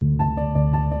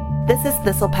This is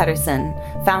Thistle Pedersen,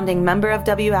 founding member of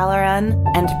WLRN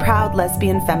and proud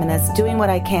lesbian feminist doing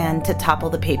what I can to topple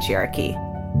the patriarchy.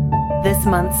 This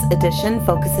month's edition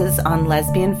focuses on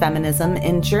lesbian feminism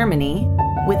in Germany,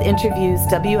 with interviews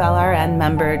WLRN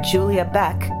member Julia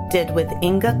Beck did with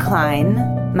Inga Klein,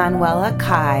 Manuela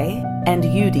Kai, and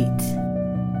Judith.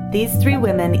 These three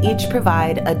women each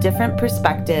provide a different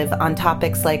perspective on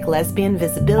topics like lesbian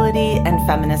visibility and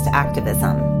feminist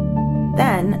activism.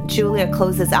 Then, Julia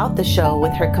closes out the show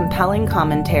with her compelling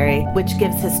commentary, which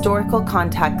gives historical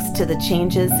context to the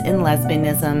changes in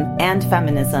lesbianism and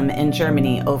feminism in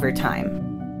Germany over time.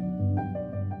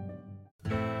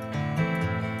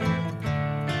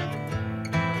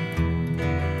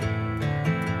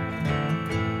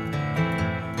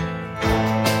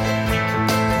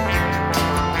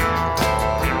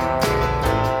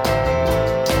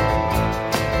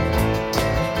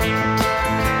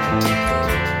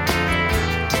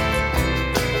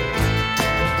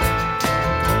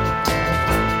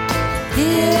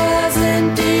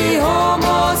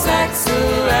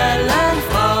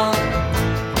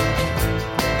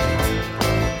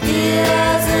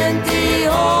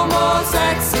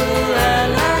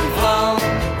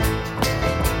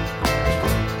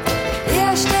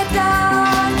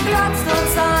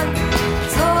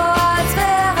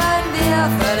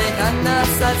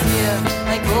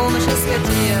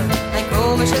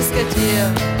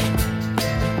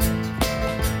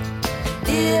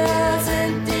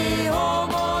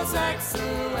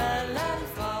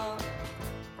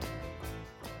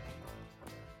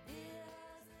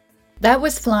 That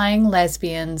was Flying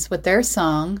Lesbians with their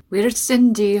song Wir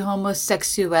sind die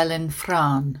homosexuellen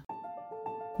Frauen.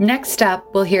 Next up,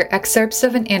 we'll hear excerpts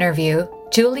of an interview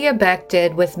Julia Beck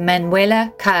did with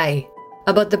Manuela Kai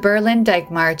about the Berlin Dyke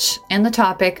March and the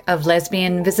topic of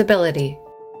lesbian visibility.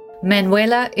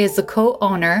 Manuela is the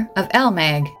co-owner of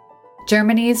Elle-Mag,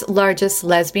 Germany's largest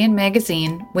lesbian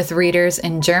magazine with readers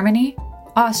in Germany,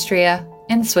 Austria,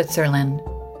 and Switzerland.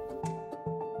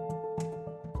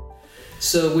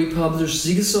 So we publish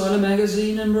Siegessäule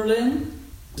magazine in Berlin.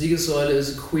 Siegessäule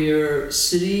is a queer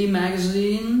city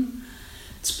magazine.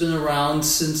 It's been around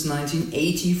since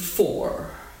 1984.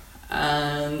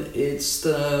 And it's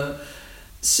the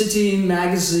city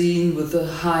magazine with the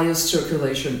highest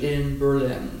circulation in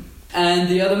Berlin. And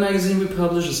the other magazine we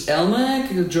publish is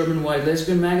Elle-Mag, a German white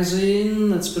lesbian magazine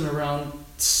that's been around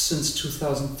since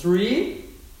 2003.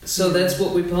 So that's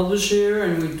what we publish here,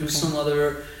 and we do some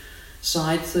other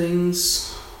side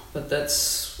things, but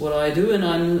that's what I do, and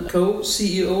I'm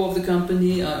co-CEO of the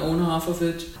company. I own half of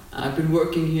it. I've been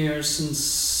working here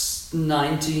since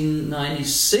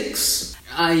 1996.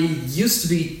 I used to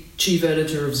be chief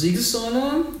editor of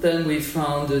Siegessäule, then we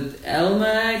founded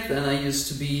Elle-Mag, then I used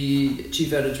to be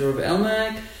chief editor of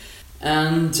Elle-Mag,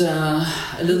 and a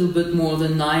little bit more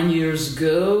than 9 years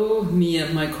ago, me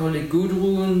and my colleague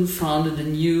Gudrun founded a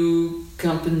new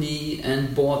company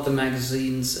and bought the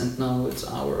magazines, and now it's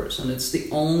ours, and it's the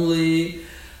only,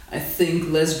 I think,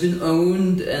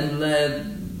 lesbian-owned and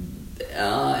led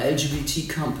LGBT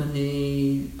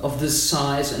company of this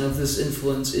size and of this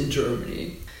influence in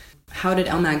Germany. How did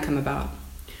Elle-Mag come about?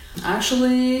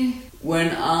 Actually,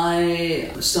 when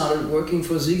I started working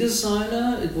for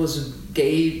Siegessäule, it was a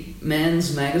gay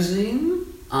men's magazine.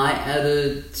 I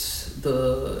added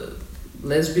the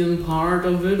lesbian part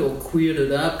of it, or queered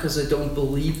it up, because I don't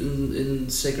believe in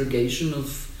segregation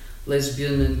of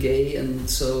lesbian and gay, and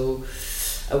so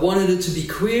I wanted it to be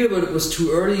queer, but it was too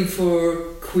early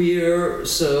for queer,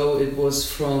 so it was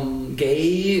from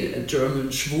gay, German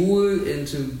schwul,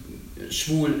 into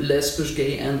schwul, lesbisch,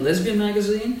 gay and lesbian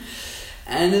magazine,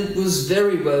 and it was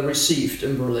very well received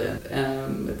in Berlin.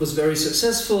 It was very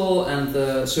successful, and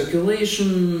the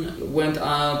circulation went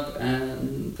up, and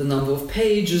the number of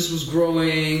pages was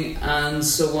growing, and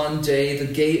so one day the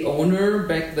gay owner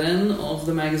back then of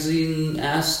the magazine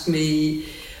asked me,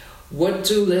 what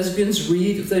do lesbians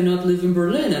read if they not live in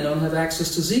Berlin and don't have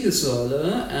access to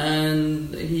Siegessäule?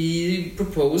 And he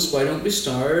proposed, why don't we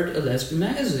start a lesbian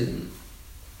magazine?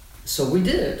 So we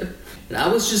did. And I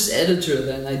was just editor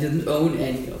then. I didn't own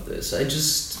any of this. I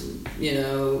just,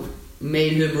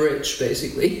 made him rich,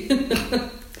 basically.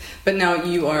 But now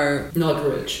you are... not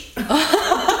rich.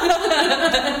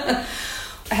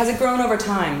 Has it grown over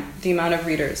time, the amount of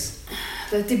readers?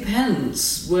 That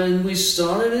depends. When we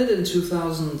started it in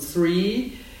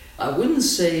 2003, I wouldn't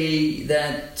say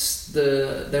that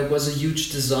there was a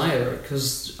huge desire,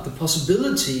 because the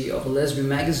possibility of a lesbian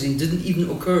magazine didn't even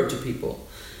occur to people.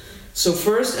 So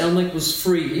first, Elle-Mag was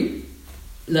free,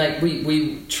 Like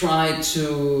we tried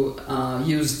to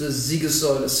use the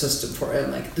Siegessäule system for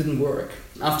Elmec. It didn't work.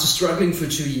 After struggling for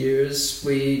 2 years,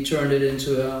 we turned it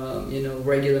into a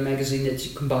regular magazine that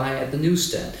you can buy at the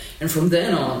newsstand. And from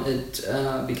then on, it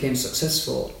became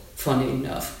successful. Funny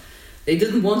enough, they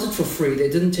didn't want it for free. They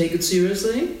didn't take it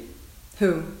seriously.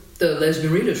 Who? The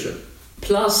lesbian readership.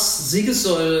 Plus,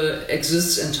 Siegessäule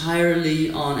exists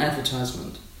entirely on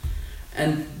advertisement.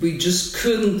 And we just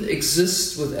couldn't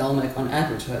exist with Elmec on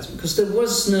advertisement because there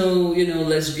was no,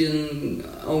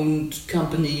 lesbian-owned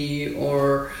company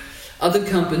or other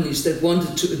companies that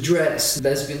wanted to address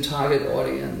lesbian target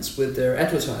audience with their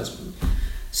advertisement.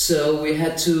 So we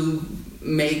had to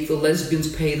make the lesbians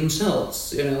pay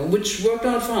themselves, which worked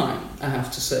out fine, I have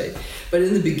to say. But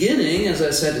in the beginning, as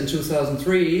I said in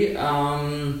 2003,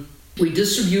 we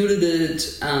distributed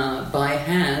it by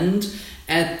hand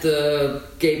at the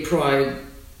gay pride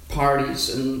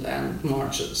parties and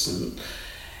marches.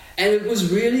 And it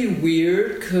was really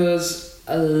weird because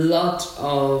a lot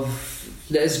of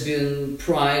lesbian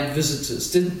pride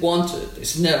visitors didn't want it. They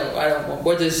said, no, I don't want,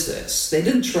 what is this? They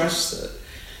didn't trust it.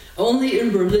 Only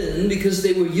in Berlin, because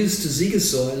they were used to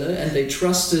Siegessäule and they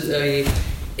trusted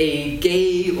a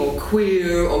gay or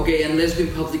queer or gay and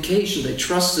lesbian publication, they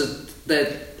trusted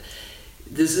that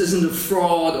this isn't a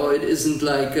fraud or it isn't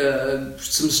like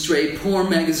some straight porn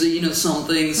magazine or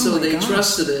something, so they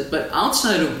trusted it. But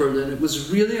outside of Berlin, it was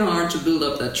really hard to build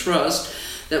up that trust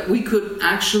that we could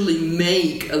actually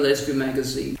make a lesbian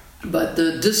magazine. But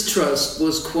the distrust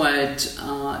was quite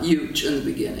huge in the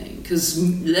beginning, because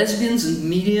lesbians in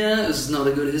media is not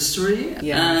a good history.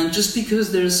 Yeah. And just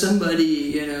because there's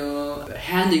somebody,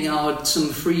 handing out some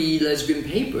free lesbian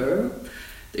paper,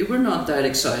 they were not that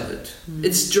excited.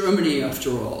 It's Germany,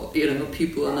 after all.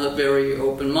 People are not very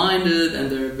open-minded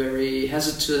and they're very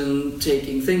hesitant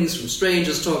taking things from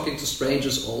strangers, talking to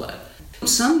strangers, all that.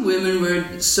 Some women were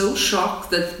so shocked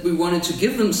that we wanted to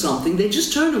give them something, they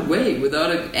just turned away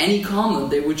without any comment.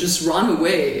 They would just run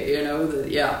away,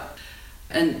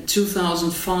 And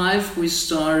 2005, we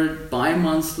started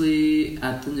bi-monthly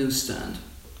at the newsstand.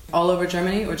 All over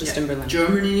Germany or just in Berlin?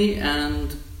 Germany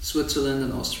and Switzerland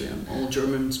and Austria, all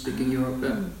German-speaking Europe.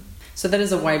 Yeah. So that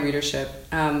is a wide readership.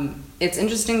 It's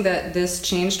interesting that this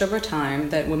changed over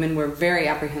time, that women were very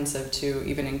apprehensive to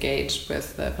even engage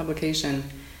with the publication.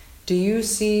 Do you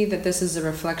see that this is a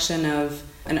reflection of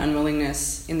an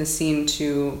unwillingness in the scene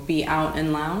to be out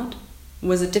and loud?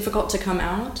 Was it difficult to come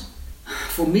out?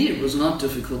 For me, it was not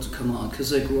difficult to come out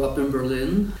because I grew up in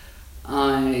Berlin.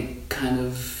 I kind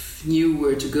of knew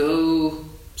where to go.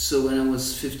 So when I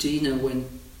was 15, I went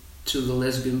to the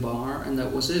lesbian bar, and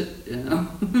that was it,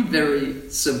 very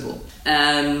simple.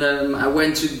 And I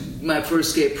went to my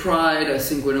first gay pride, I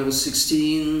think, when I was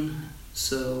 16,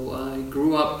 so I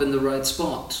grew up in the right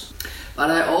spot. But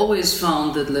I always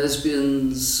found that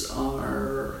lesbians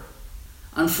are,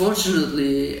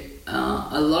 unfortunately,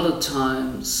 a lot of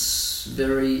times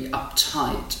very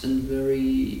uptight and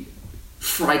very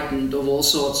frightened of all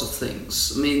sorts of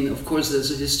things. I mean, of course, there's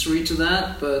a history to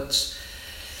that, but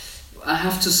I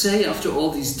have to say, after all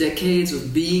these decades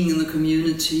of being in the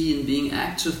community and being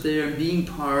active there and being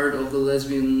part of the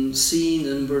lesbian scene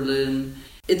in Berlin,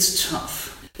 it's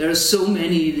tough. There are so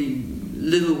many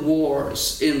little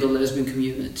wars in the lesbian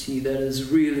community that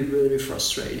is really, really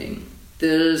frustrating.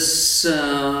 There's,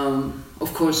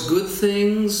 of course, good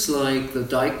things like the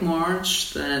Dyke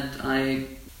March that I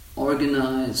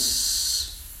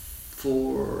organize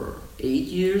for 8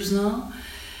 years now.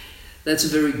 That's a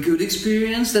very good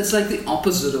experience. That's like the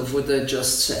opposite of what I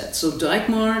just said. So Dyke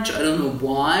March, I don't know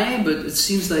why, but it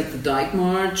seems like the Dyke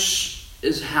March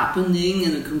is happening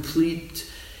in a complete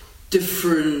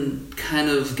different kind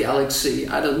of galaxy.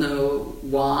 I don't know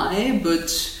why,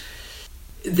 but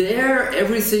there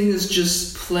everything is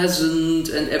just pleasant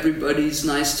and everybody's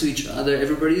nice to each other.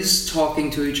 Everybody's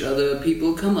talking to each other.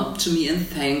 People come up to me and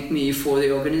thank me for the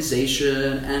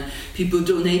organization, and people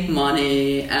donate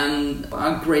money and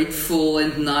are grateful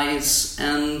and nice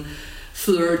and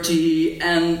flirty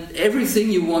and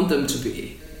everything you want them to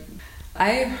be.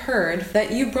 I heard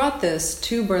that you brought this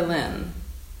to Berlin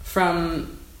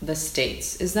from the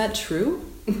States. Is that true?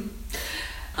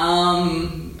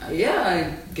 Yeah,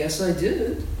 I guess I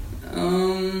did.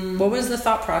 What was the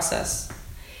thought process?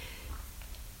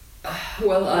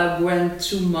 Well, I went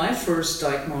to my first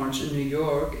Dyke March in New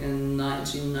York in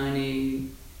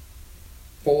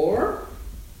 1994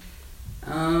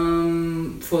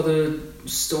 for the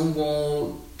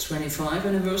Stonewall 25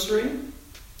 anniversary,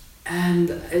 and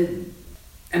it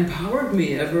empowered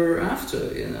me ever after.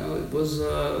 It was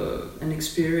an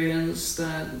experience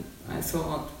that I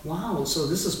thought, wow, so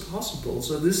this is possible.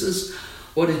 So this is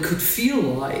what it could feel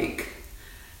like.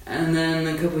 And then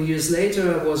a couple of years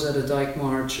later, I was at a Dyke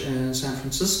March in San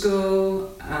Francisco,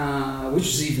 which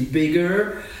is even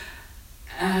bigger.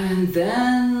 And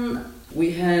then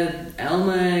we had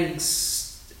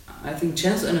LMAG's, I think,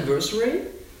 10th anniversary.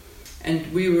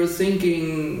 And we were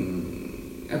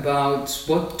thinking about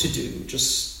what to do.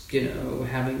 Just,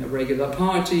 having a regular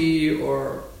party,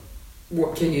 or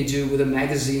what can you do with a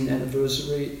magazine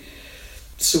anniversary?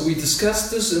 So we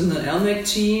discussed this in the LMAG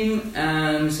team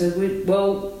and we said,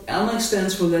 LMAG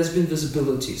stands for Lesbian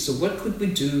Visibility. So what could we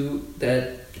do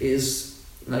that is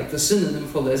like the synonym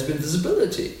for lesbian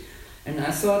visibility? And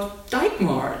I thought, Dyke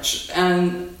March.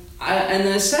 And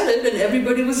I said it, and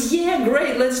everybody was, yeah,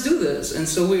 great, let's do this. And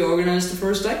so we organized the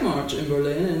first Dyke March in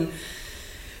Berlin in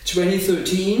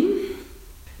 2013.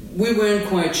 We weren't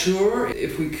quite sure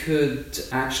if we could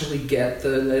actually get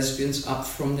the lesbians up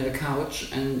from their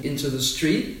couch and into the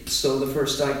street. So the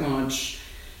first Dyke March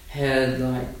had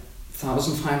like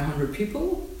 1,500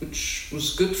 people, which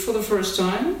was good for the first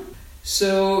time.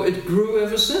 So it grew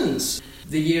ever since.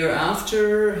 The year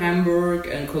after, Hamburg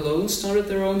and Cologne started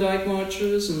their own Dyke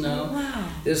Marches, and now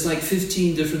there's like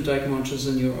 15 different Dyke Marches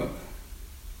in Europe.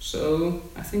 So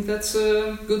I think that's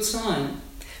a good sign.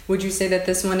 Would you say that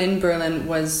this one in Berlin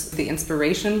was the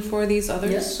inspiration for these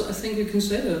others? Yes, I think you can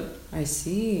say that. I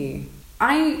see.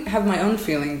 I have my own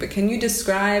feeling, but can you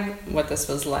describe what this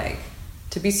was like?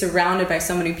 To be surrounded by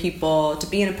so many people, to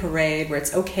be in a parade where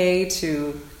it's okay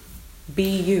to be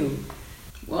you.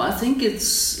 Well, I think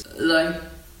it's like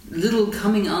little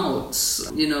coming outs,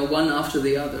 one after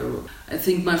the other. I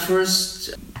think my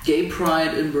first gay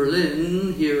pride in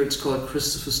Berlin, here it's called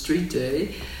Christopher Street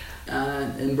Day,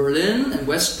 in Berlin, in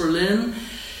West Berlin.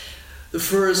 The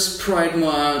first Pride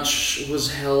March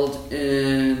was held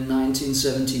in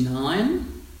 1979,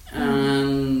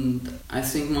 and I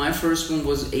think my first one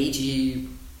was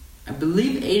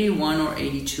 81 or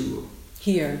 82.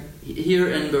 Here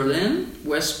in Berlin,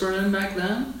 West Berlin back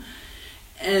then.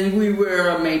 And we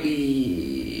were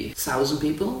maybe 1,000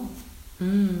 people.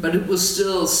 But it was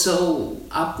still so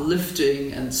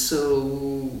uplifting and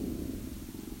so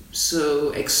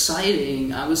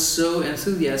exciting. I was so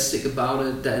enthusiastic about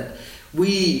it that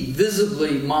we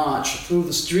visibly marched through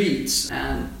the streets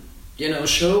and,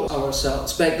 show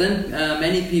ourselves. Back then,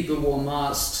 many people wore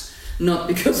masks, not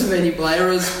because of any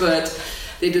virus, but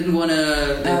they didn't want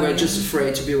to, they were just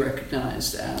afraid to be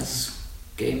recognized as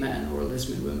gay men or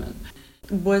lesbian women.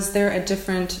 Was there a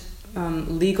different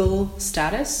legal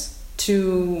status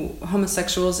to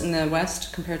homosexuals in the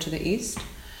West compared to the East?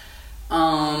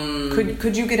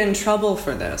 Could you get in trouble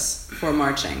for this, for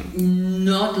marching?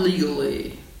 Not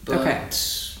legally, but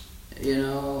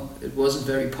it wasn't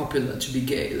very popular to be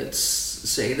gay, let's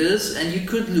say this, and you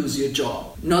could lose your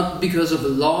job. Not because of the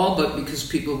law, but because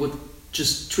people would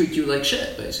just treat you like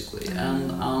shit, basically.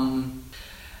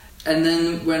 And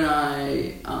then when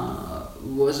I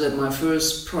was at my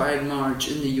first Pride March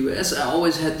in the US, I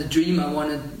always had the dream I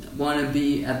want to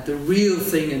be at the real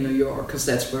thing in New York, because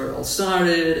that's where it all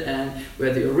started and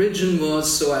where the origin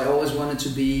was. So I always wanted to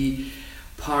be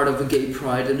part of a gay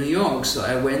pride in New York. So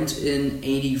I went in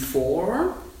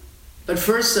 84. But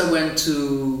first I went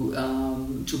to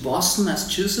Boston,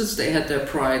 Massachusetts. They had their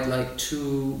pride like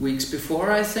 2 weeks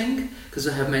before, I think, because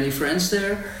I have many friends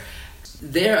there.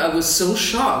 There I was so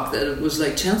shocked that it was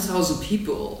like 10,000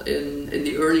 people in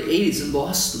the early 80s in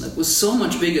Boston. It was so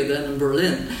much bigger than in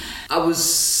Berlin. I was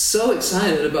so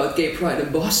excited about gay pride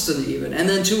in Boston even. And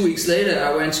then 2 weeks later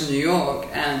I went to New York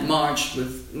and marched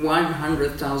with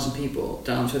 100,000 people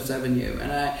down Fifth Avenue.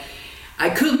 And I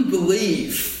couldn't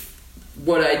believe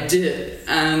what I did.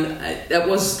 And that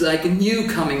was like a new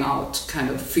coming out kind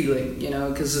of feeling,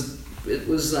 because it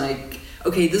was like,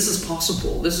 okay, this is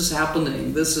possible, this is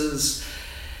happening, this is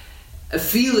a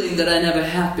feeling that I never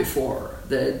had before,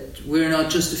 that we're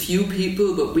not just a few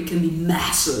people, but we can be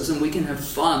masses and we can have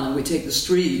fun and we take the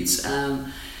streets,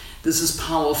 and this is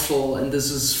powerful and this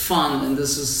is fun and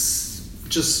this is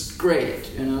just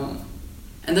great,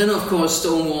 And then, of course,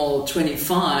 Stonewall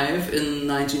 25 in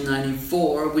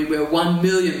 1994, we were 1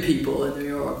 million people in New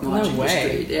York marching the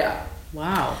street. Yeah.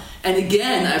 Wow. And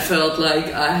again, I felt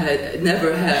like I had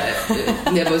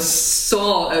never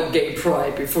saw a gay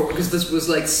pride before, because this was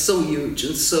like so huge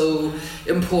and so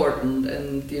important.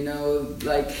 And,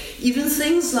 like even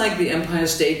things like the Empire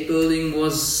State Building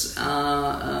was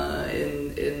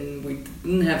we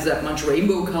didn't have that much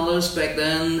rainbow colors back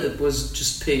then. It was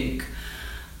just pink.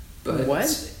 But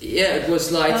what? Yeah, it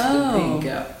was light and pink.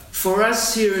 Yeah. For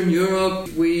us here in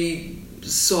Europe, we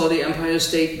saw the Empire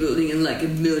State Building in like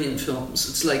 1 million films.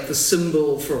 It's like the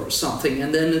symbol for something.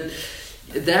 And then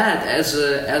that as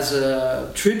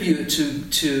a tribute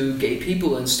to gay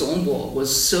people in Stonewall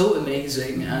was so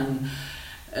amazing. And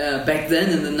back then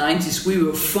in the 90s, we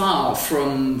were far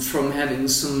from having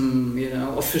some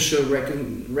official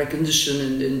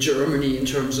recognition in Germany in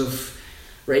terms of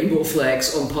rainbow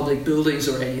flags on public buildings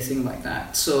or anything like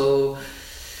that. So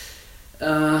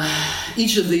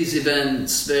each of these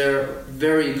events, they're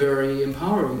very, very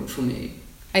empowering for me.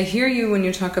 I hear you when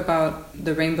you talk about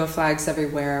the rainbow flags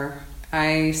everywhere.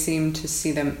 I seem to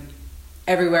see them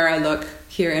everywhere I look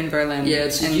here in Berlin. Yeah,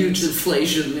 it's a huge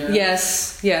inflation. Yeah.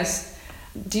 Yes.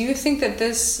 Do you think that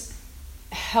this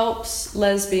helps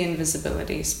lesbian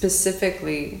visibility,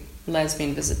 specifically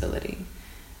lesbian visibility?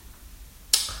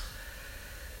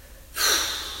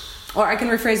 Or I can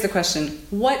rephrase the question,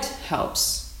 what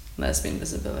helps lesbian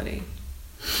visibility?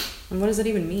 And what does that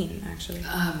even mean, actually?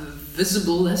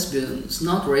 Visible lesbians,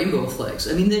 not rainbow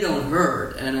flags. I mean, they don't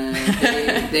hurt, and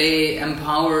they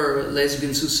empower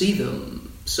lesbians who see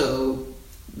them. So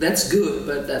that's good,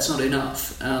 but that's not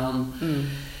enough.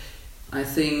 I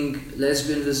think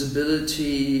lesbian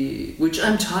visibility, which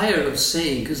I'm tired of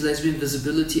saying, because lesbian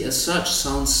visibility as such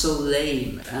sounds so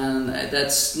lame, and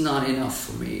that's not enough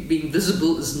for me. Being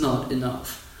visible is not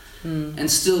enough. And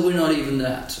still we're not even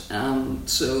that.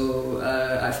 So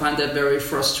I find that very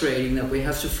frustrating that we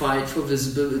have to fight for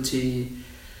visibility.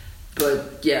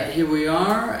 But yeah, here we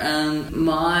are, and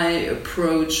my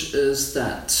approach is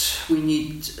that we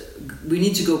need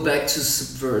to go back to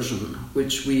subversion,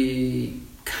 which we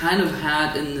kind of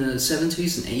had in the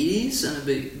 70s and 80s and a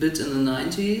bit in the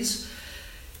 90s.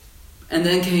 And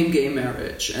then came gay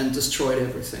marriage and destroyed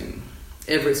everything.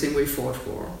 Everything we fought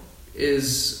for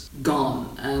is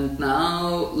gone, and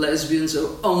now lesbians are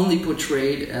only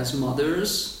portrayed as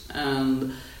mothers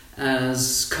and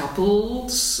as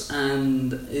couples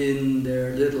and in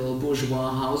their little bourgeois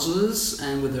houses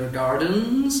and with their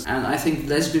gardens. And I think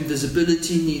lesbian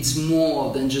visibility needs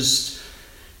more than just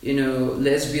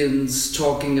lesbians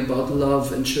talking about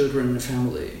love and children and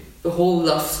family. The whole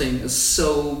love thing is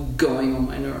so going on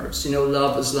my nerves.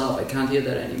 Love is love. I can't hear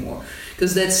that anymore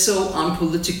because that's so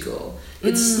unpolitical.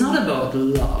 It's not about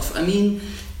love. I mean,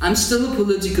 I'm still a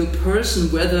political person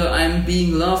whether I'm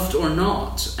being loved or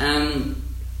not. And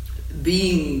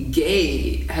being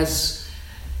gay has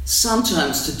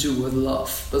sometimes to do with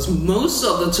love, but most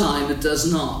of the time it does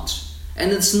not.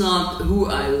 And it's not who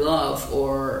I love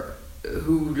or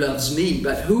who loves me,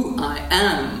 but who I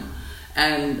am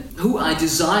and who I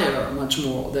desire much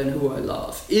more than who I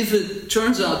love. If it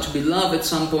turns out to be love at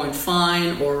some point,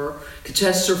 fine, or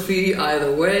catastrophe,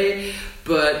 either way.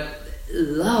 But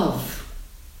love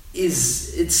it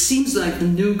seems like the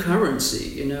new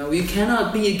currency, You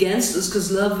cannot be against us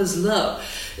because love is love.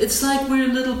 It's like we're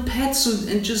little pets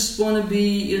and just want to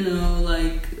be,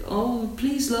 like, oh,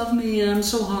 please love me, I'm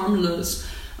so harmless.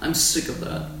 I'm sick of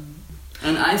that.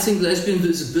 And I think lesbian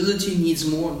visibility needs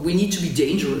more. We need to be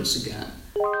dangerous again.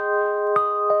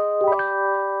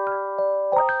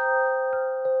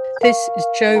 This is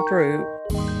Joe Brew.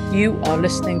 You are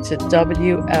listening to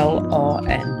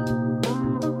WLRN.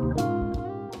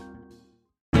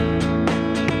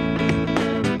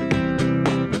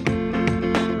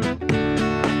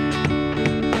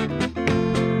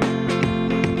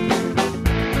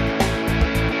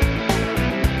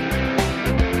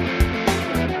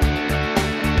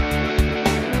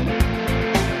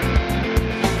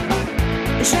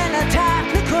 Schneller Tag,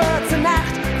 eine kurze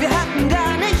Nacht, wir hatten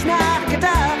gar nicht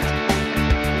nachgedacht.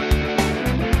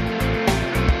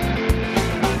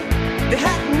 Wir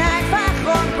hatten einfach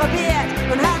rumprobiert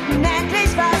und hatten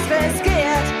endlich was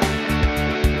riskiert.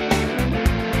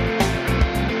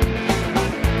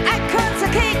 Ein kurzer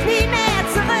Kick, nie mehr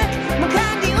zurück, man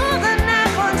kann die Uhren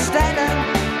nach uns stellen.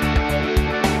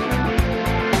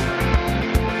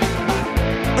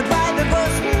 Und weil wir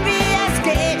wussten, wie es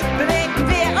geht, bewegten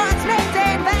wir uns mit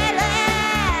den Wellen.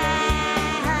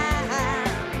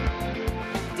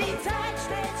 Die Zeit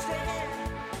steht still,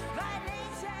 weil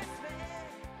ich es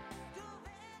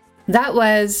will. That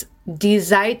was Die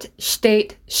Zeit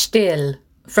steht still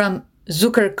from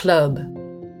Zuckerclub.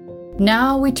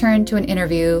 Now we turn to an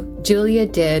interview Julia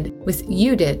did with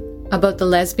Judith about the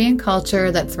lesbian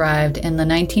culture that thrived in the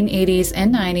 1980s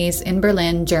and 90s in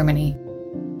Berlin, Germany.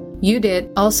 Judith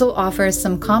also offers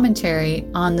some commentary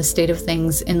on the state of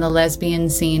things in the lesbian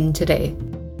scene today.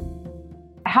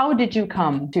 How did you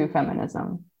come to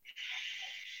feminism?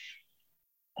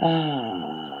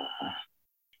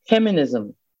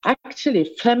 Feminism. Actually,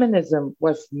 feminism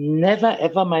was never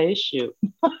ever my issue.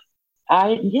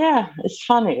 It's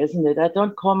funny, isn't it? I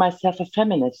don't call myself a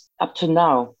feminist up to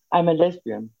now. I'm a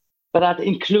lesbian, but that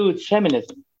includes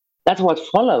feminism. That's what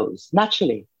follows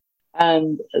naturally.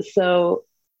 And so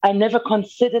I never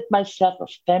considered myself a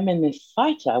feminist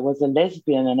fighter. I was a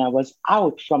lesbian and I was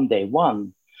out from day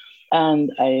one.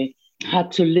 And I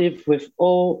had to live with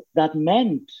all that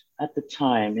meant at the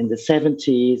time in the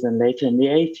 70s and later in the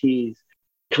 80s.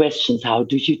 Questions, how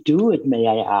do you do it, may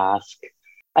I ask?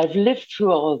 I've lived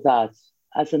through all that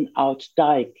as an out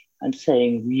dyke and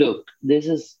saying, look, this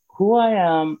is who I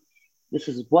am, this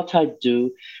is what I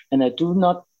do, and I do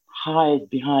not hide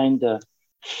behind a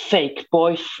fake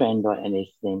boyfriend or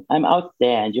anything. I'm out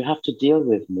there and you have to deal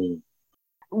with me.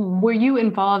 Were you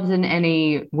involved in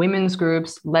any women's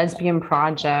groups, lesbian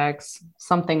projects,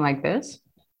 something like this?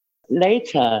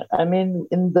 Later, I mean,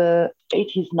 in the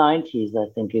 80s, 90s, I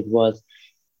think it was,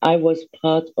 I was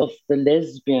part of the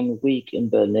Lesbian Week in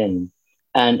Berlin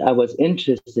and I was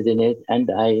interested in it. And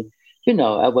I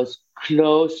was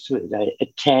close to it. I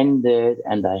attended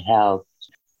and I helped.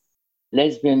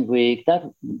 Lesbian Week, that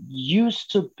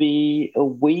used to be a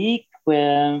week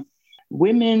where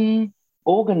women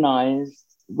organized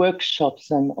workshops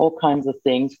and all kinds of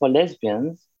things for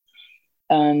lesbians.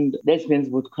 And lesbians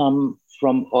would come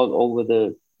from all over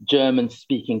the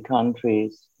German-speaking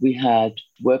countries. We had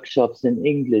workshops in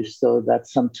English, so that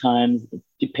sometimes it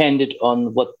depended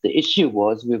on what the issue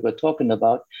was we were talking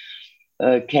about,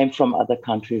 came from other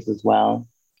countries as well.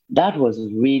 That was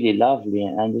really lovely.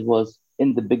 And it was,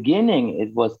 in the beginning,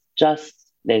 it was just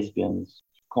lesbians,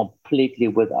 completely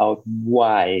without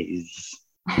Ys.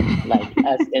 Like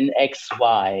as in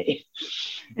XY.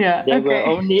 Yeah, there were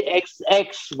only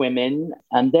XX women.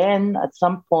 And then at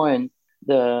some point,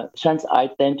 the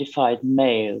trans-identified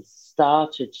males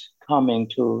started coming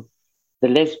to the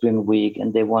Lesbian Week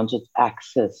and they wanted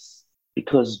access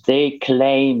because they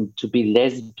claimed to be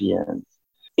lesbians.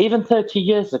 Even 30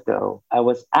 years ago, I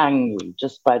was angry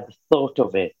just by the thought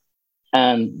of it.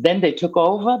 And then they took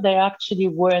over. They actually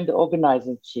were in the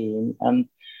organizing team. And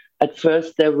at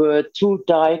first, there were two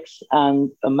dykes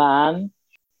and a man.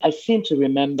 I seem to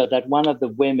remember that one of the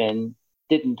women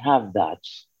didn't have that.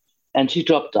 And she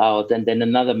dropped out. And then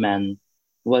another man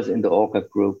was in the Orga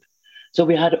group. So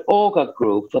we had an Orga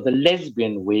group for the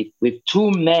Lesbian Week with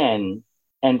two men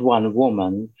and one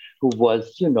woman who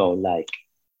was, like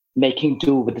making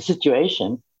do with the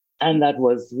situation. And that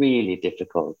was really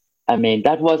difficult. I mean,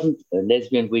 that wasn't a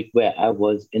Lesbian Week where I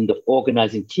was in the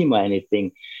organizing team or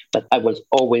anything, but I was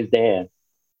always there.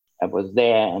 I was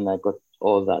there and I got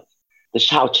all that, the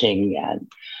shouting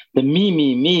and the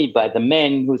me by the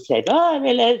men who said, oh,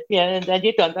 we're lesbians and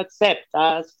you don't accept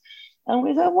us. And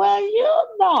we said, well,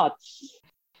 you're not.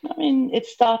 I mean, it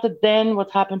started then,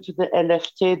 what happened to the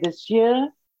LFT this year.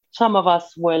 Some of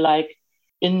us were like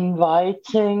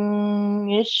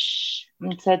inviting-ish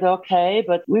and said, okay,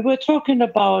 but we were talking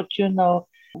about,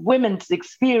 women's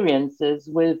experiences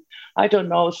with,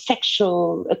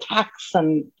 sexual attacks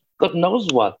and God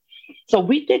knows what. So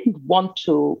we didn't want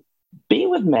to be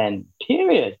with men,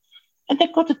 period. And they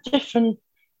got a different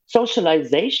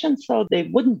socialization, so they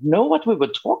wouldn't know what we were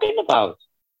talking about.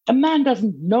 A man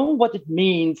doesn't know what it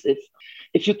means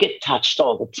if you get touched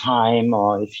all the time,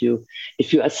 or if you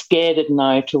are scared at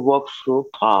night to walk through a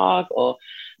park, or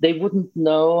they wouldn't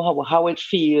know how it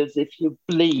feels if you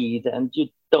bleed and you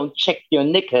don't check your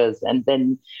knickers, and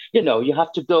then you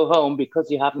have to go home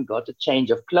because you haven't got a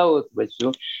change of clothes with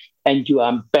you, and you are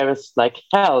embarrassed like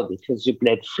hell because you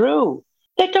bled through.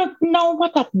 They don't know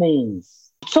what that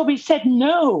means. So we said,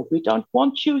 no, we don't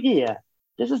want you here.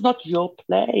 This is not your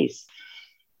place.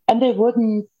 And they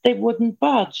wouldn't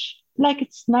budge. Like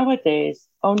it's nowadays,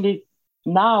 only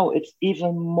now it's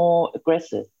even more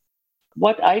aggressive.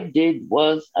 What I did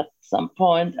was at some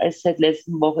point, I said,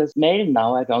 Lesbian Woche is male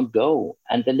now, I don't go.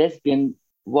 And the Lesbian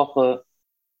Woche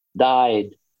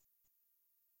died.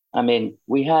 I mean,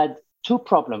 we had two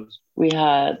problems. We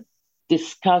had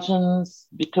discussions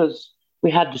because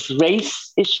we had this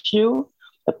race issue.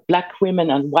 Black women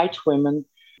and white women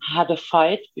had a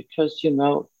fight because,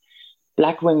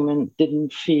 Black women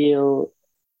didn't feel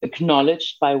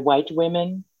acknowledged by white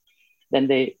women. Then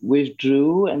they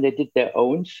withdrew and they did their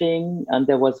own thing. And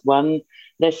there was one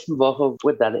Lesbian Woche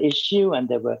with that issue. And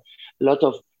there were a lot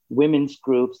of women's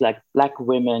groups like Black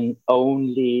Women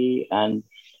Only, and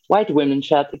white women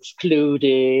felt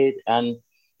excluded. And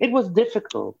it was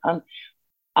difficult. And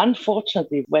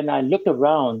unfortunately, when I look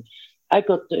around, I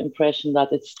got the impression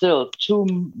that it's still two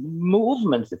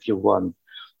movements, if you want.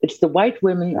 It's the white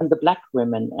women and the Black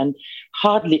women, and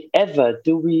hardly ever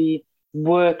do we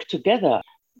work together.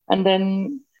 And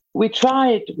then we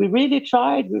really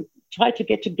tried to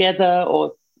get together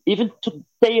or even to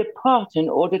stay apart in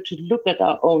order to look at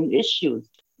our own issues.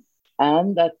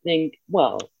 And I think,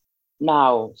 well,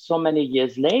 now, so many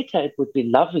years later, it would be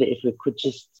lovely if we could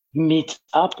just meet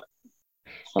up.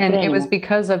 And it was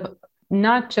because of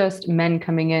not just men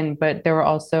coming in, but there were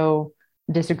also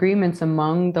disagreements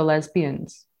among the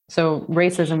lesbians. So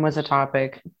racism was a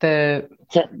topic. The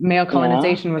male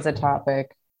colonization was a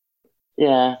topic.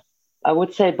 Yeah, I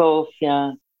would say both.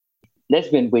 Yeah.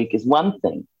 Lesbian Week is one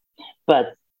thing,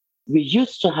 but we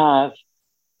used to have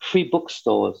free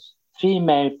bookstores,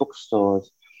 female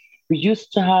bookstores. We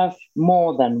used to have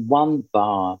more than one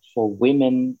bar for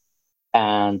women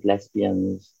and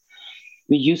lesbians.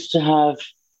 We used to have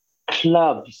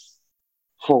clubs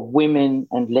for women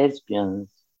and lesbians.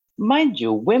 Mind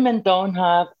you, women don't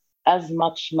have as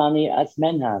much money as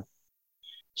men have.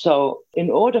 So in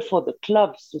order for the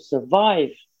clubs to survive,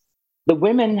 the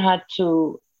women had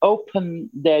to open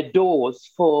their doors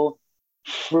for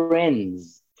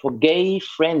friends, for gay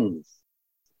friends.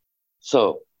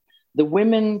 So the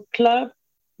women club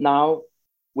now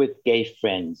with gay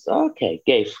friends. Okay,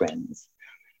 gay friends.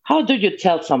 How do you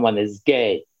tell someone is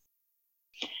gay?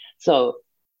 So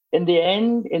in the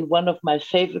end, in one of my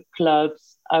favorite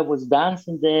clubs, I was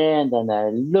dancing there and then I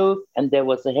looked and there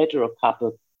was a hetero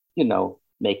couple,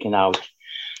 making out.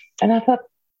 And I thought,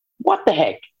 what the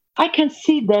heck? I can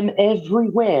see them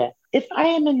everywhere. If I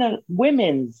am in a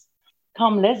women's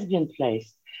lesbian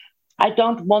place, I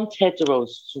don't want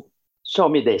heteros to show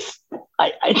me this.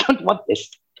 I don't want this.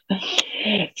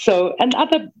 So, and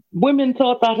other women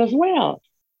thought that as well.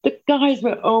 The guys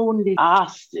were only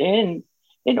asked in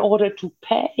order to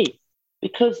pay,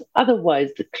 because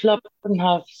otherwise the club wouldn't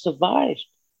have survived.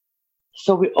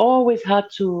 So we always had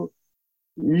to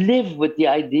live with the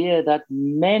idea that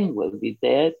men will be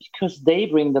there because they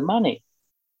bring the money.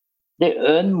 They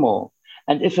earn more.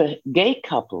 And if a gay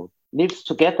couple lives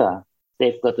together,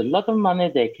 they've got a lot of money,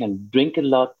 they can drink a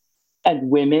lot. And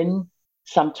women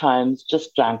sometimes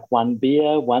just drank one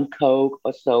beer, one Coke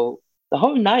or so. The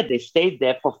whole night they stayed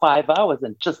there for 5 hours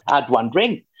and just had one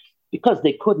drink because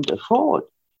they couldn't afford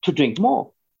to drink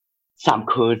more. Some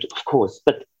could, of course,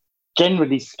 but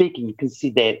generally speaking, you can see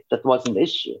that was an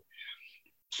issue.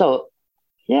 So,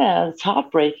 yeah, it's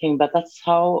heartbreaking, but that's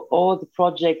how all the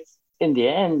projects in the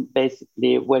end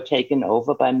basically were taken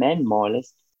over by men, more or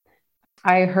less.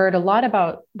 I heard a lot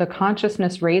about the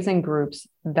consciousness raising groups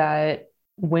that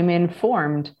women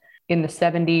formed in the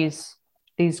 70s,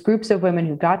 these groups of women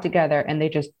who got together and they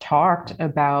just talked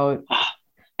about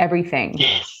everything.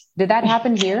 Yes. Did that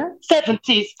happen here?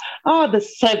 70s. Oh, the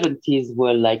 70s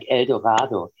were like El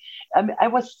Dorado. I mean, I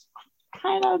was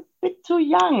kind of a bit too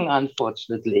young,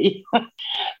 unfortunately.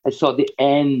 I saw the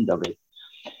end of it.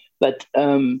 But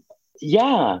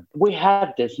yeah, we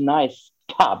had this nice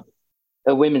pub,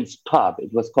 a women's pub.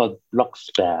 It was called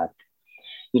Blocksberg.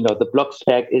 The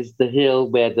Blocksberg is the hill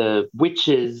where the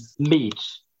witches meet.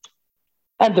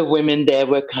 And the women there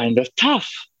were kind of tough.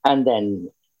 And then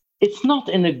it's not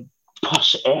in a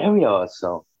posh area or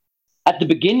so. At the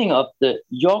beginning of the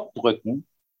Yorkbrücken,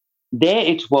 there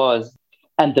it was,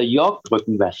 and the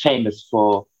Yorkbrücken were famous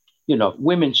for,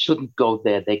 women shouldn't go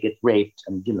there, they get raped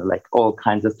and, like all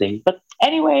kinds of things. But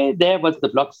anyway, there was the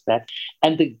Blocksberg,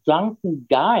 and the drunken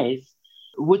guys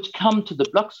would come to the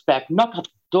Blocksberg, knock at the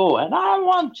door, and I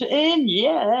want to in,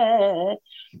 yeah.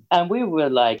 And we were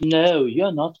like, no,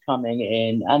 you're not coming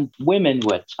in. And women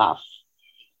were tough,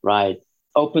 right?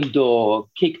 Open door,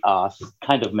 kick ass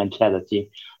kind of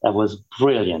mentality. That was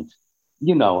brilliant.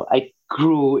 I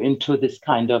grew into this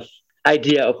kind of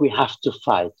idea of we have to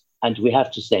fight and we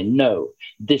have to say, no,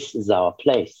 this is our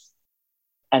place.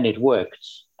 And it worked,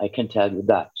 I can tell you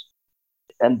that.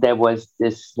 And there was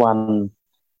this one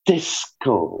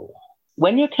disco.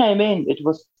 When you came in, it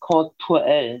was called Pour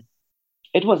Elle.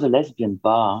 It was a lesbian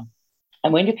bar.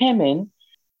 And when you came in,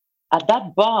 at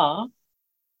that bar,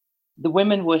 the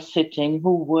women were sitting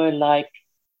who were like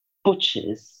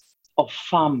butches or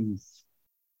femmes.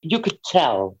 You could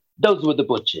tell those were the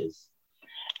butches.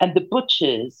 And the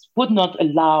butches would not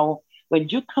allow, when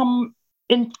you come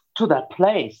into that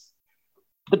place,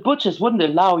 the butchers wouldn't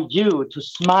allow you to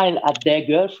smile at their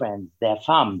girlfriends, their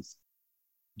femmes.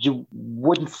 You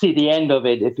wouldn't see the end of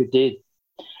it if you did.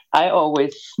 I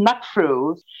always snuck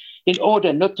through in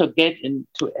order not to get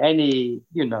into any,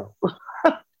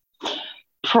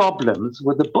 problems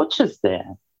with the butchers there.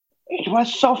 It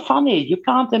was so funny. You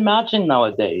can't imagine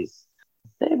nowadays.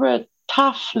 They were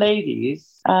tough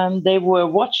ladies and they were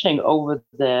watching over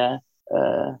their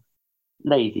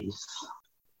ladies.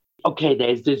 Okay,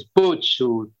 there's this butch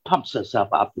who pumps herself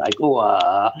up like,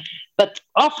 oh, but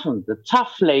often the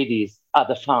tough ladies are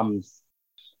the femmes.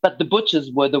 But the butchers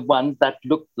were the ones that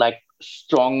looked like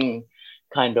strong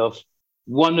kind of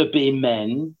wannabe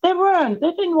men. They weren't.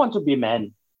 They didn't want to be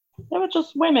men. They were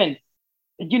just women,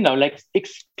 like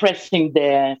expressing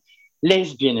their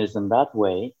lesbianism that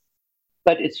way.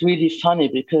 But it's really funny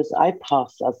because I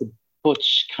passed as a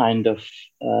butch kind of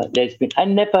lesbian. I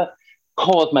never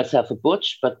called myself a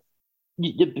butch, but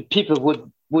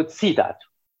people would see that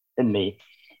in me.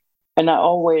 And I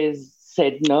always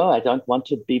said, no, I don't want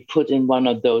to be put in one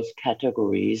of those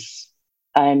categories.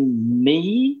 I'm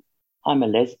me. I'm a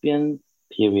lesbian,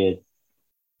 period.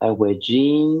 I wear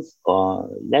jeans or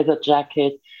leather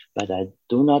jacket, but I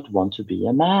do not want to be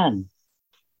a man.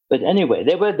 But anyway,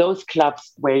 there were those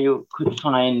clubs where you could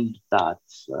find that,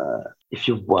 if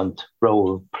you want,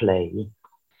 role play.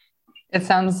 It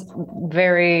sounds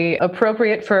very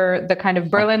appropriate for the kind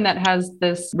of Berlin that has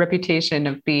this reputation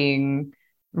of being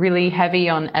really heavy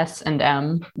on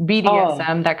S&M,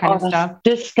 BDSM, that kind of stuff.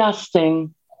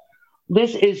 Disgusting.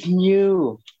 This is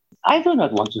new. I do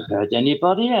not want to hurt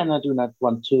anybody, and I do not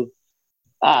want to,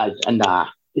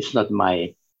 it's not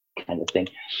my kind of thing.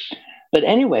 But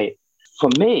anyway, for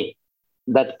me,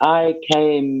 that I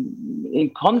came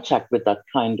in contact with that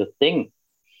kind of thing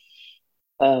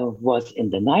was in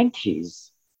the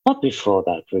 90s, not before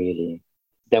that, really.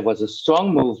 There was a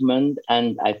strong movement,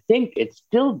 and I think it's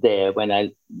still there. When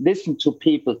I listen to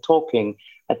people talking,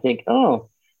 I think,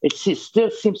 it still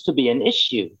seems to be an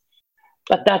issue.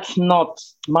 But that's not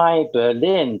my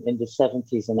Berlin in the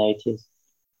 70s and 80s.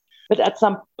 But at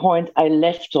some point, I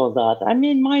left all that. I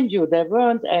mean, mind you, there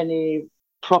weren't any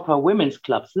proper women's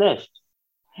clubs left.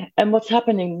 And what's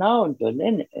happening now in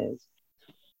Berlin is,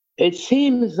 it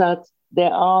seems that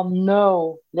there are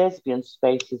no lesbian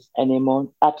spaces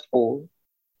anymore at all.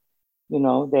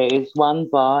 There is one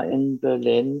bar in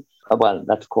Berlin,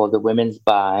 that's called the Women's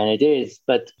Bar, and it is.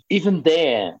 But even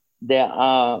there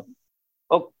are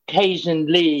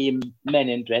occasionally men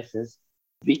in dresses.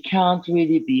 We can't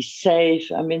really be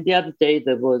safe. I mean, the other day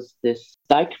there was this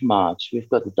Dyke March. We've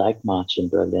got a Dyke March in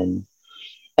Berlin.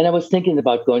 And I was thinking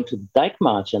about going to the Dyke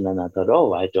March, and then I thought,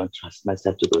 I don't trust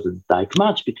myself to go to the Dyke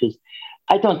March because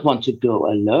I don't want to go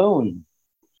alone.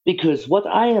 Because what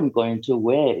I am going to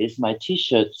wear is my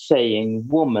T-shirt saying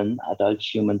woman, adult,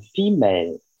 human,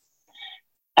 female.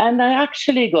 And I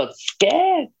actually got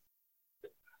scared.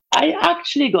 And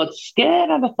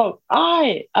I thought,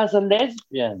 I, as a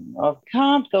lesbian,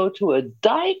 can't go to a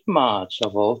Dyke March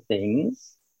of all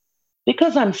things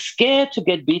because I'm scared to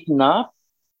get beaten up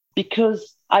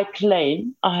because I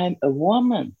claim I'm a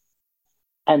woman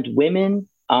and women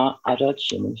are adult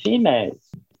human females.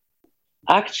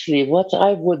 Actually, what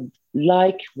I would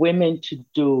like women to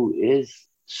do is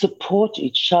support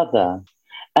each other.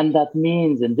 And that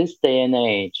means in this day and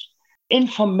age,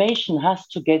 information has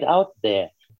to get out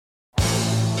there.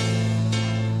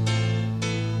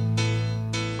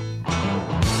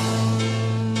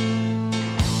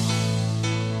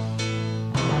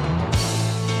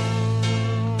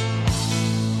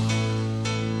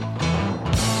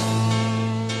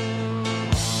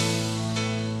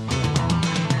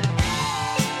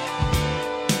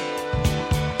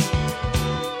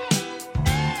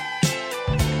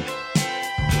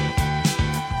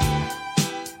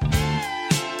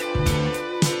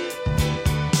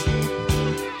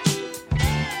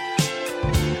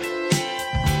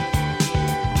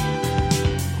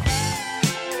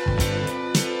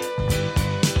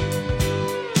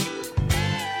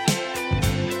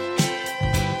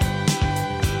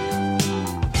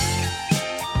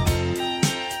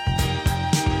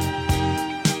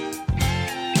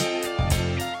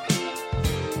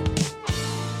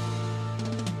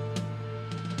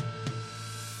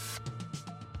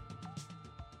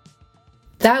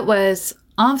 That was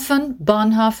Enfant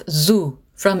Bahnhof Zoo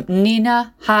from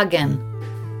Nina Hagen.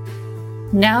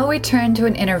 Now we turn to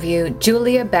an interview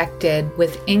Julia Beck did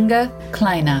with Inga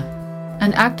Kleine,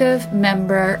 an active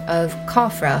member of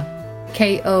KOFRA,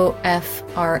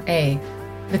 K-O-F-R-A,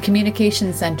 the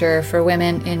Communication Center for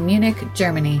Women in Munich,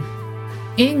 Germany.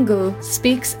 Ingu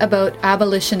speaks about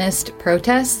abolitionist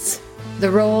protests,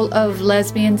 the role of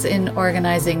lesbians in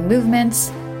organizing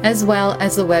movements, as well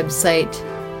as the website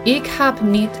Ich hab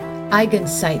nicht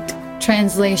Eigenzeit,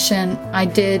 translation, I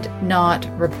did not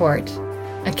report,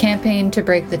 a campaign to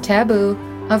break the taboo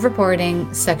of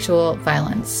reporting sexual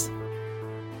violence.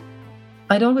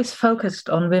 I'd always focused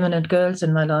on women and girls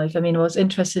in my life. I was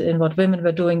interested in what women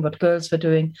were doing, what girls were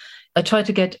doing. I tried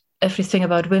to get everything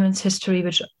about women's history,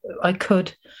 which I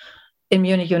could, in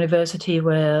Munich University,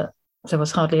 where there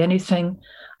was hardly anything.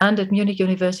 And at Munich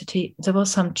University, there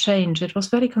was some change. It was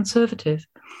very conservative.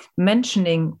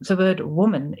 Mentioning the word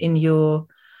woman in your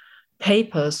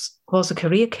papers was a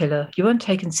career killer. You weren't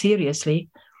taken seriously.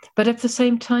 But at the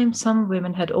same time, some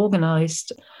women had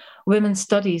organized Women's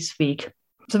Studies Week.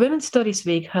 So Women's Studies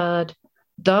Week had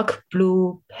dark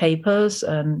blue papers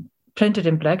printed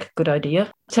in black, good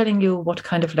idea, telling you what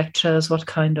kind of lectures, what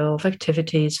kind of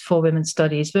activities for women's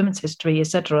studies, women's history,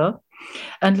 etc.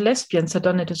 And lesbians had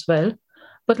done it as well,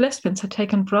 but lesbians had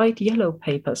taken bright yellow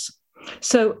papers.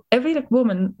 So every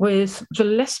woman with the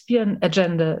lesbian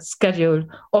agenda schedule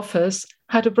office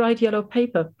had a bright yellow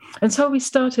paper. And so we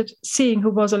started seeing who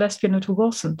was a lesbian and who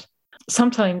wasn't.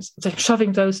 Sometimes they're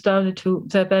shoving those down into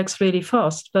their bags really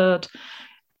fast, but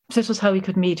this was how we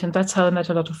could meet. And that's how I met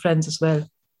a lot of friends as well.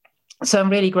 So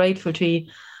I'm really grateful to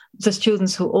the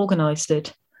students who organized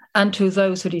it and to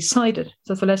those who decided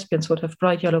that the lesbians would have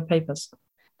bright yellow papers.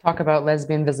 Talk about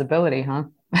lesbian visibility, huh?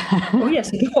 Oh,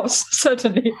 yes, it was,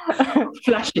 certainly.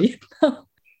 Flashy.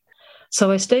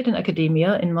 So I stayed in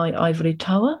academia in my ivory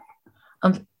tower.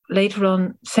 And later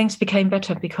on, things became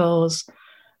better because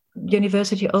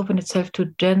university opened itself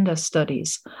to gender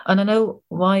studies. And I know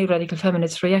why radical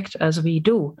feminists react as we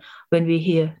do when we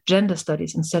hear gender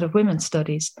studies instead of women's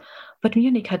studies. But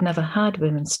Munich had never had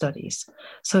women's studies.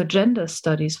 So gender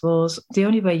studies was the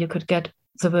only way you could get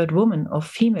the word woman or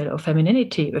female or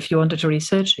femininity, if you wanted to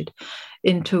research it,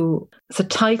 into the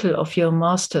title of your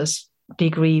master's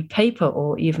degree paper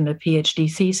or even a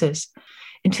PhD thesis.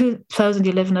 In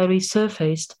 2011, I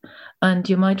resurfaced, and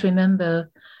you might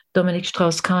remember Dominique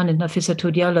Strauss-Kahn and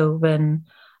Nafissatou Diallo when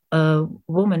a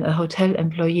woman, a hotel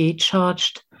employee,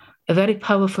 charged a very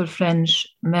powerful French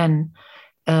man,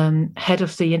 head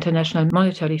of the International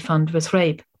Monetary Fund, with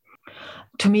rape.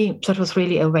 To me, that was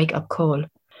really a wake-up call.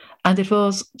 And it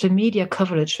was the media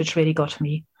coverage which really got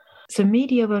me. The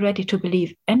media were ready to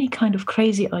believe any kind of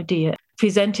crazy idea,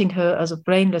 presenting her as a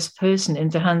brainless person in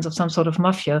the hands of some sort of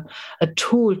mafia, a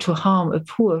tool to harm a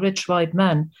poor, rich, white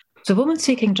man. The woman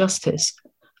seeking justice,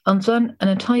 and then an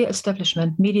entire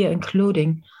establishment, media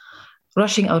including,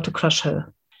 rushing out to crush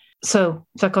her. So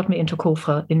that got me into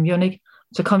COFRA in Munich,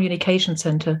 the communication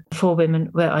center for women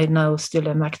where I now still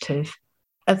am active.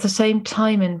 At the same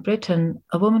time in Britain,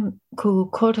 a woman who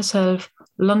called herself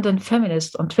London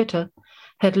Feminist on Twitter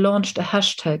had launched a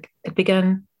hashtag. It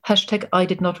began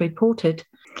 #IDidNotReport.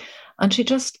 And she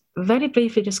just very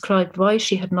briefly described why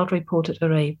she had not reported a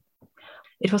rape.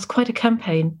 It was quite a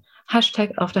campaign,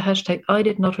 hashtag after hashtag, I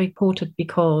did not report it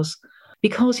because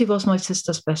he was my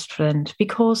sister's best friend,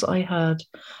 because I had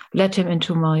let him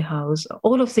into my house.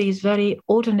 All of these very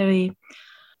ordinary,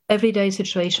 everyday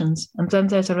situations. And then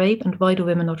there's a rape, and why do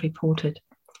women not report it?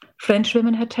 French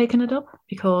women had taken it up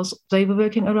because they were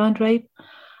working around rape.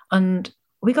 And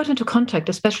we got into contact,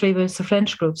 especially with the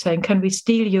French group, saying, can we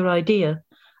steal your idea?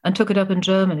 And took it up in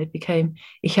German. It became,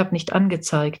 Ich hab nicht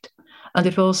angezeigt. And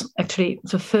it was actually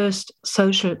the first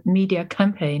social media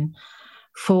campaign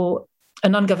for a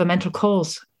non-governmental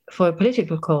cause, for a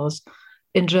political cause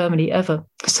in Germany ever.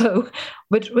 So,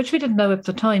 which we didn't know at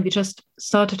the time. We just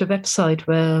started a website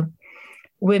where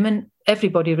women,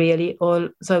 everybody really,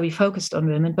 although we focused on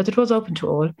women, but it was open to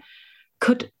all,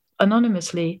 could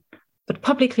anonymously but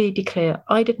publicly declare,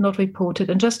 I did not report it,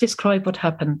 and just describe what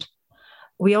happened.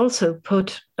 We also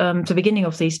put the beginning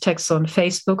of these texts on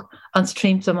Facebook and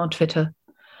streamed them on Twitter.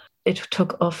 It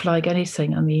took off like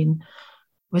anything. I mean,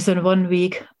 within 1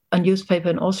 week, a newspaper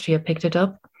in Austria picked it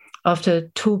up. After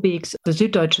 2 weeks, the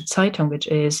Süddeutsche Zeitung, which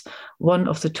is one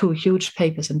of the 2 huge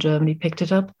papers in Germany, picked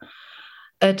it up.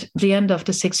 At the end,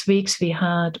 after 6 weeks, we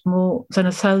had more than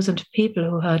 1,000 people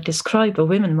who had described, or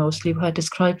women mostly, who had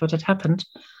described what had happened.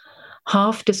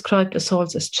 Half described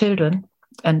assaults as children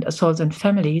and assaults in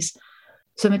families.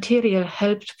 The material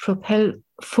helped propel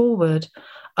forward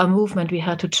a movement we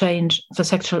had to change the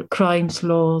sexual crimes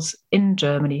laws in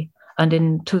Germany. And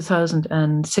in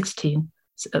 2016,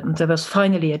 there was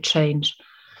finally a change,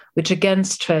 which again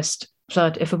stressed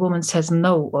that if a woman says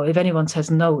no, or if anyone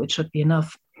says no, it should be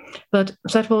enough. But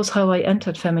that was how I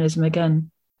entered feminism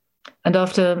again. And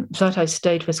after that, I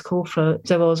stayed with COFRA.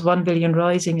 There was 1 Billion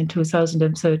Rising in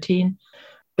 2013,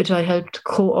 which I helped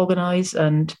co-organize,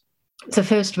 and the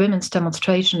first women's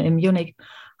demonstration in Munich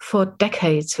for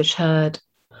decades, which had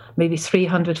maybe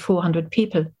 300, 400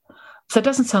 people. So it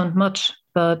doesn't sound much,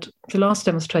 but the last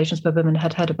demonstrations by women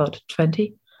had about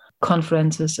 20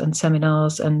 conferences and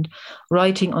seminars and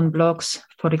writing on blogs.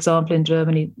 For example, in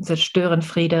Germany, the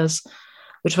Störenfrieders,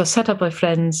 which was set up by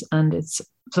friends, and it's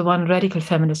the one radical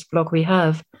feminist blog we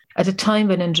have, at a time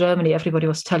when in Germany everybody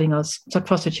was telling us that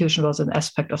prostitution was an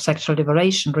aspect of sexual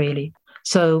liberation, really.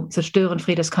 So the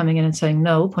Störenfrieders coming in and saying,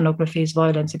 no, pornography is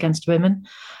violence against women,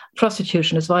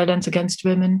 prostitution is violence against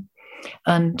women,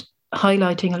 and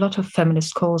highlighting a lot of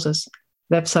feminist causes,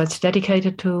 websites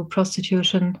dedicated to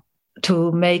prostitution,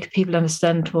 to make people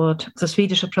understand what the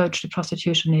Swedish approach to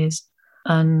prostitution is,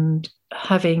 and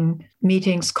having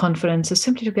meetings, conferences,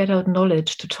 simply to get out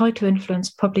knowledge, to try to influence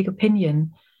public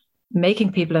opinion,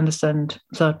 making people understand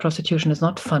that prostitution is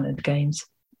not fun and games.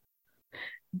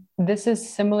 This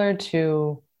is similar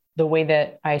to the way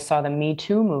that I saw the Me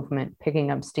Too movement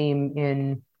picking up steam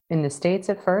in the States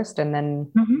at first and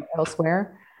then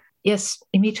elsewhere. Yes,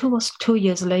 Me Too was 2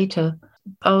 years later.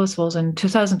 Ours was in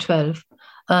 2012.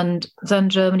 And then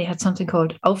Germany had something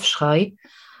called Aufschrei,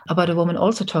 about a woman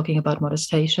also talking about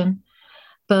molestation.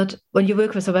 But when you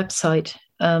work with a website,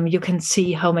 you can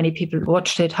see how many people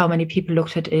watched it, how many people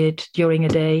looked at it during a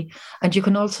day. And you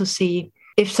can also see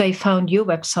if they found your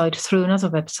website through another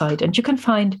website. And you can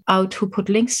find out who put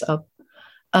links up.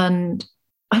 And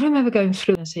I remember going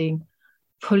through and seeing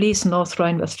Police North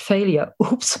Rhine-Westphalia.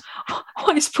 Oops,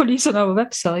 why is police on our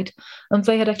website? And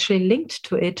they had actually linked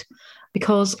to it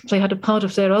because they had a part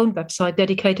of their own website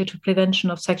dedicated to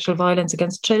prevention of sexual violence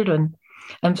against children.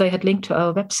 And they had linked to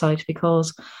our website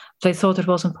because they thought it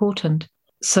was important.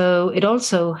 So it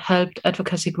also helped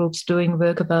advocacy groups doing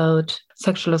work about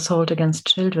sexual assault against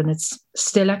children. It's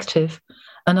still active,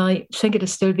 and I think it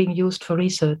is still being used for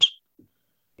research.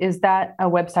 Is that a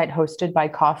website hosted by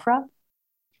COFRA?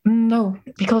 No,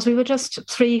 because we were just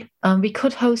three. We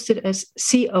could host it as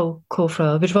CO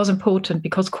COFRA, which was important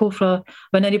because COFRA,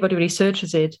 when anybody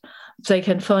researches it, they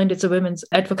can find it's a women's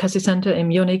advocacy center in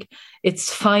Munich.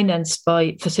 It's financed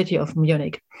by the city of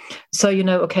Munich. So,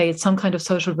 okay, it's some kind of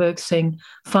social work thing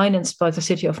financed by the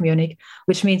city of Munich,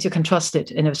 which means you can trust it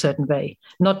in a certain way,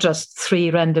 not just three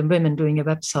random women doing a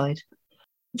website.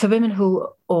 The women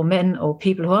or men or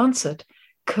people who answered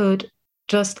could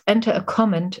just enter a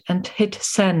comment and hit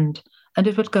send, and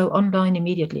it would go online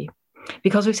immediately.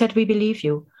 Because we said, we believe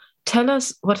you. Tell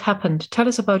us what happened. Tell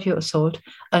us about your assault,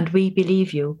 and we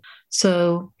believe you.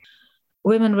 So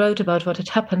women wrote about what had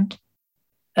happened,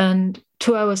 and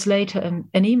 2 hours later,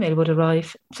 an email would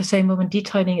arrive, the same woman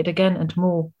detailing it again and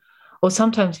more. Or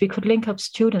sometimes we could link up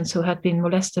students who had been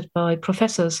molested by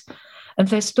professors, and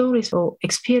their stories or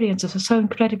experiences are so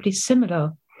incredibly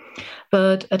similar.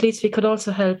 But at least we could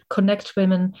also help connect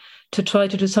women to try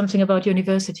to do something about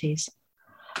universities.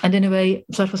 And in a way,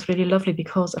 that was really lovely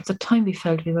because at the time we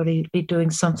felt we were really doing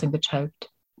something which helped.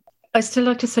 I still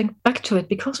like to think back to it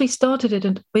because we started it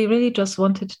and we really just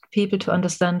wanted people to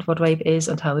understand what rape is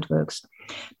and how it works.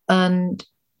 And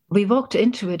we walked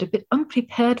into it a bit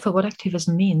unprepared for what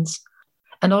activism means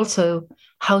and also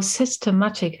how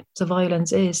systematic the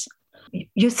violence is.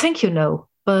 You think you know,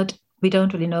 but we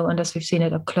don't really know unless we've seen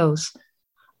it up close.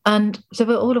 And there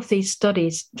were all of these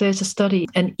studies. There's a study,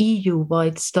 an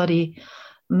EU-wide study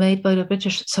made by the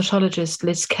British sociologist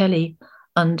Liz Kelly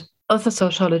and other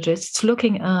sociologists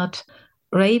looking at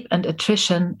rape and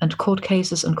attrition and court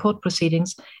cases and court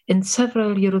proceedings in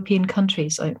several European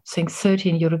countries, I think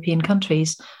 13 European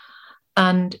countries.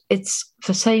 And it's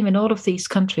the same in all of these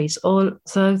countries,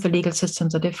 although the legal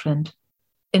systems are different.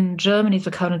 In Germany,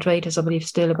 the current rate is, I believe,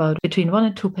 still about between 1%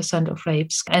 and 2% of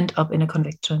rapes end up in a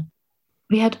conviction.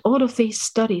 We had all of these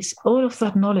studies, all of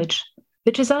that knowledge,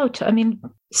 which is out. I mean,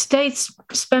 states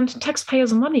spent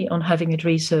taxpayers' money on having it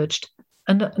researched,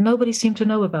 and nobody seemed to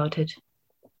know about it.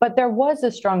 But there was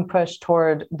a strong push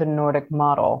toward the Nordic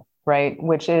model, right?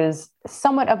 Which is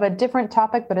somewhat of a different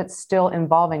topic, but it's still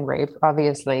involving rape,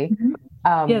 obviously.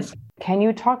 Mm-hmm. Yes. Can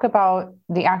you talk about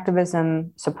the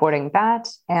activism supporting that?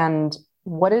 And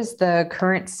what is the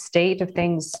current state of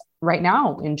things right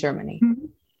now in Germany? Mm-hmm.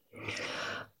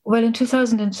 Well, in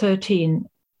 2013,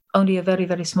 only a very,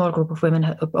 very small group of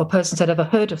women or persons had ever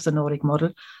heard of the Nordic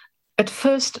model. At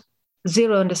first,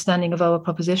 zero understanding of our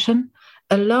proposition.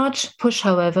 A large push,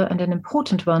 however, and an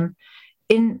important one,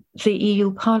 in the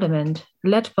EU Parliament,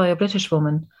 led by a British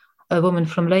woman, a woman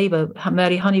from Labour,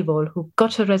 Mary Honeywell, who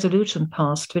got a resolution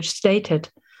passed which stated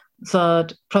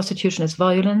that prostitution is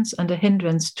violence and a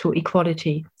hindrance to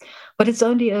equality. But it's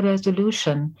only a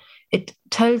resolution. It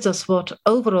tells us what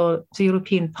overall the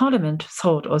European Parliament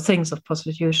thought or thinks of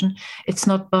prostitution. It's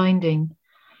not binding.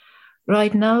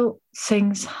 Right now,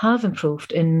 things have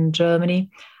improved in Germany.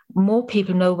 More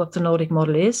people know what the Nordic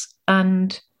model is,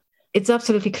 and it's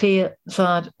absolutely clear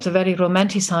that the very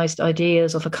romanticized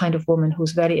ideas of a kind of woman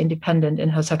who's very independent in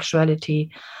her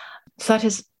sexuality, that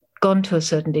is gone to a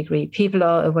certain degree. People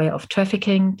are aware of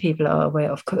trafficking, people are aware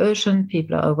of coercion,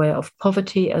 people are aware of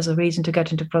poverty as a reason to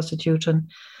get into prostitution.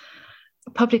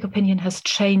 Public opinion has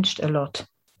changed a lot.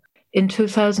 In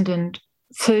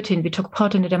 2013, we took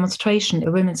part in a demonstration,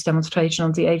 a women's demonstration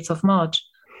on the 8th of March.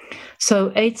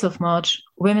 So 8th of March,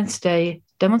 Women's Day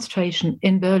demonstration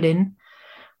in Berlin.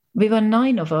 We were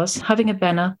 9 of us having a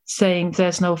banner saying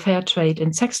there's no fair trade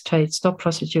in sex trade, stop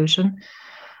prostitution.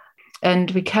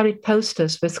 And we carried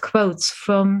posters with quotes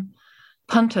from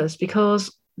punters,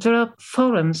 because there are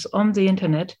forums on the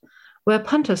internet where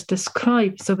punters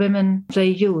describe the women they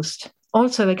used.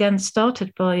 Also, again,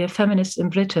 started by a feminist in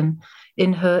Britain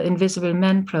in her Invisible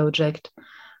Men project,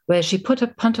 where she put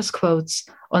up punters' quotes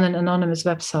on an anonymous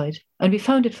website. And we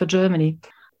found it for Germany.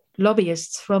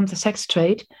 Lobbyists from the sex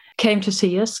trade came to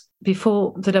see us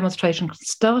before the demonstration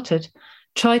started,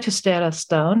 tried to stare us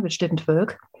down, which didn't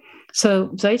work.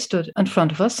 So they stood in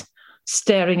front of us,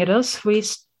 staring at us. We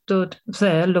stood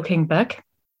there looking back.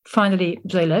 Finally,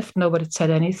 they left. Nobody said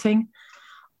anything.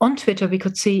 On Twitter, we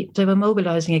could see they were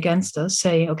mobilizing against us,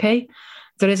 saying, okay,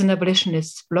 there is an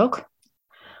abolitionist bloc.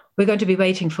 We're going to be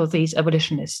waiting for these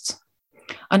abolitionists.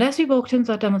 And as we walked into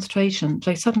that demonstration,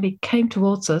 they suddenly came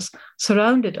towards us,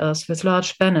 surrounded us with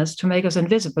large banners to make us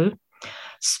invisible,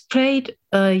 sprayed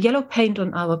yellow paint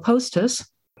on our posters,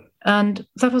 and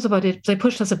that was about it. They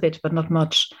pushed us a bit, but not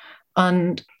much.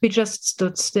 And we just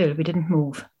stood still. We didn't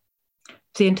move.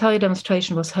 The entire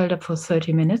demonstration was held up for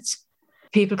 30 minutes.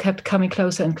 People kept coming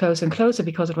closer and closer and closer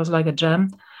because it was like a jam.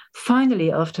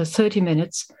 Finally, after 30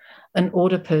 minutes, an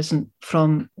order person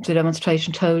from the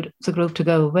demonstration told the group to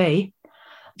go away.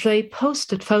 They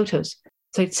posted photos.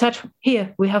 They said,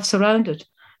 here, we have surrounded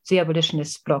the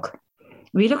abolitionist bloc.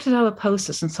 We looked at our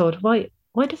posters and thought, why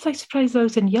did they spray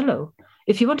those in yellow?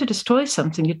 If you want to destroy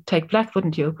something, you'd take black,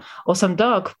 wouldn't you? Or some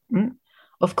dark.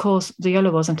 Of course, the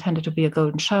yellow was intended to be a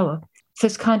golden shower.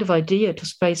 This kind of idea to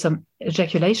spray some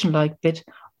ejaculation-like bit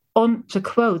on the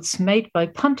quotes made by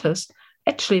punters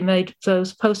actually made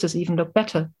those posters even look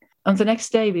better. And the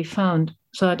next day we found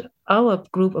that our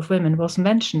group of women was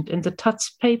mentioned in the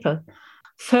Taz paper.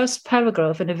 First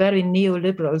paragraph in a very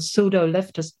neoliberal,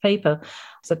 pseudo-leftist paper,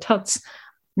 the Taz.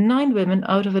 9 women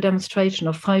out of a demonstration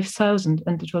of 5,000,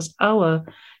 and it was our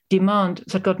demand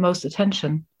that got most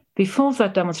attention. Before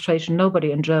that demonstration,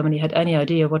 nobody in Germany had any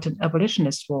idea what an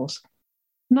abolitionist was.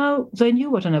 Now they knew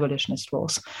what an abolitionist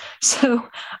was. So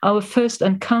our first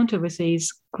encounter with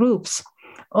these groups,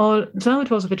 although it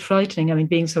was a bit frightening,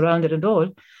 being surrounded and all,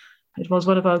 it was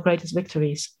one of our greatest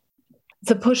victories.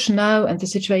 The push now and the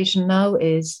situation now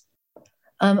is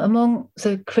among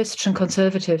the Christian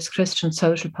conservatives, Christian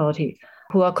Social Party,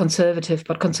 who are conservative,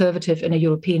 but conservative in a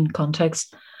European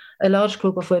context, a large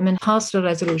group of women passed a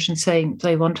resolution saying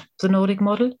they want the Nordic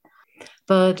model,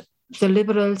 but the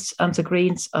Liberals and the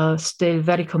Greens are still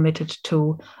very committed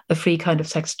to a free kind of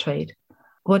sex trade.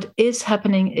 What is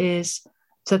happening is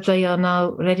that they are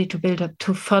now ready to build up,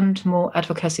 to fund more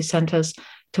advocacy centers,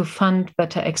 to fund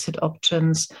better exit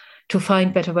options, to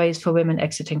find better ways for women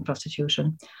exiting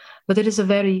prostitution. But it is a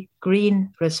very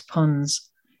green response.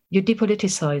 You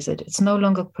depoliticize it. It's no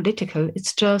longer political.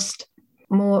 It's just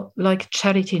more like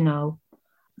charity now.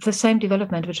 The same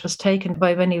development which was taken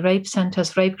by many rape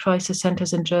centers, rape crisis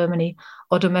centers in Germany,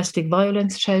 or domestic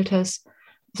violence shelters.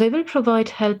 They will provide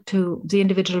help to the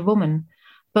individual woman,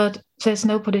 but there's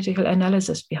no political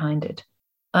analysis behind it.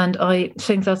 And I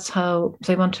think that's how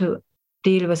they want to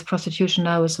deal with prostitution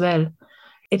now as well.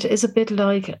 It is a bit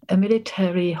like a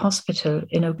military hospital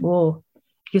in a war.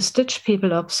 You stitch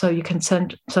people up so you can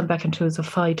send them back into the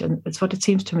fight, and it's what it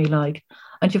seems to me like.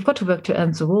 And you've got to work to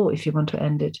end the war if you want to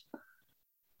end it.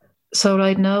 So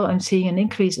right now I'm seeing an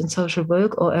increase in social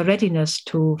work, or a readiness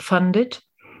to fund it,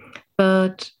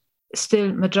 but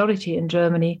still majority in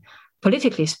Germany,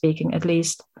 politically speaking at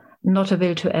least, not a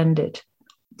will to end it.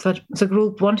 But the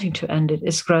group wanting to end it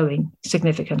is growing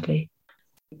significantly.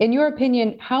 In your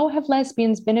opinion, how have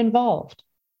lesbians been involved?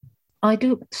 I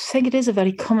do think it is a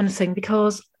very common thing,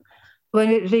 because when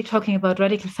we're really talking about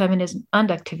radical feminism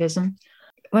and activism,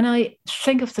 when I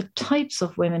think of the types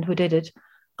of women who did it,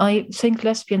 I think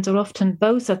lesbians are often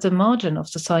both at the margin of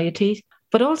society,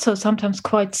 but also sometimes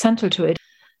quite central to it,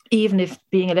 even if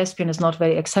being a lesbian is not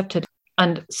very accepted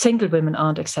and single women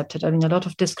aren't accepted. A lot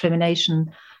of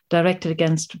discrimination directed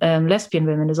against lesbian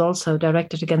women is also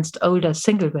directed against older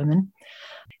single women.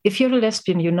 If you're a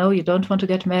lesbian, you don't want to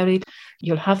get married,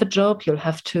 you'll have a job, you'll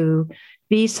have to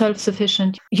be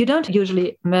self-sufficient. You don't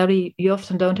usually marry, you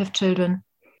often don't have children.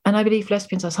 And I believe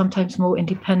lesbians are sometimes more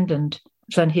independent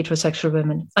than heterosexual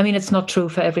women. It's not true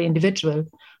for every individual,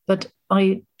 but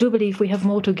I do believe we have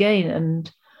more to gain and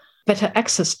better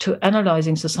access to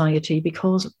analyzing society,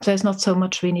 because there's not so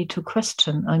much we need to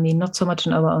question. Not so much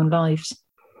in our own lives.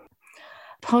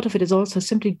 Part of it is also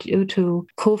simply due to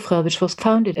COFRA, which was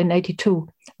founded in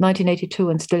 1982,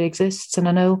 and still exists. And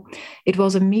I know it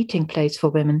was a meeting place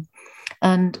for women.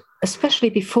 And especially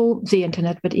before the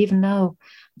internet, but even now,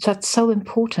 that's so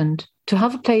important to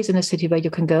have a place in a city where you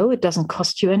can go. It doesn't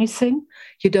cost you anything.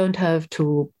 You don't have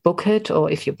to book it,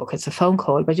 or if you book, it's a phone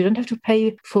call, but you don't have to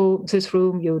pay for this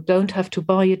room. You don't have to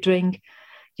buy a drink.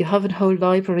 You have a whole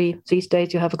library. These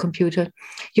days you have a computer.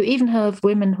 You even have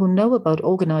women who know about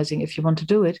organizing if you want to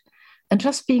do it. And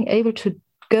just being able to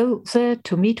go there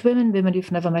to meet women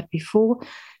you've never met before,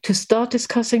 to start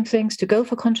discussing things, to go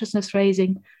for consciousness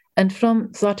raising, and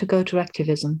from that to go to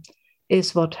activism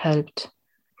is what helped.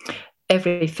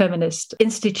 Every feminist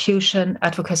institution,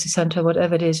 advocacy center,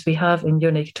 whatever it is we have in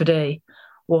Munich today,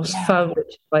 was founded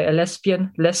by a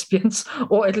lesbians,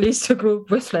 or at least a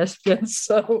group with lesbians.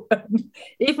 So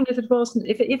even if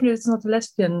it's not a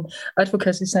lesbian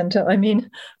advocacy center, I mean,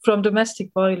 from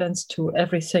domestic violence to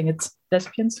everything, it's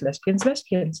lesbians.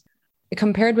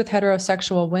 Compared with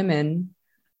heterosexual women,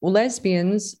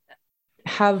 lesbians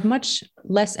have much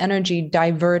less energy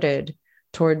diverted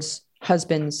towards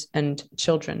husbands and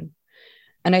children.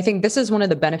 And I think this is one of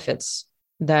the benefits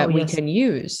that we can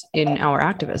use in our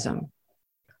activism.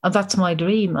 And that's my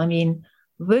dream. I mean,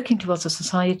 working towards a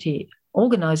society,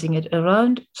 organizing it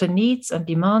around the needs and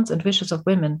demands and wishes of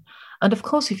women. And of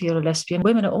course, if you're a lesbian,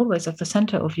 women are always at the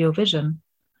center of your vision.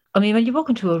 I mean, when you walk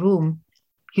into a room,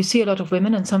 you see a lot of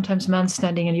women and sometimes men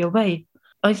standing in your way.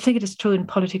 I think it is true in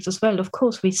politics as well. Of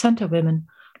course, we center women.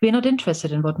 We're not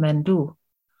interested in what men do.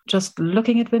 Just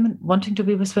looking at women, wanting to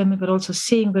be with women, but also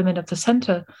seeing women at the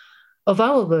center of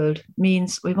our world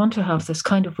means we want to have this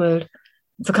kind of world,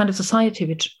 the kind of society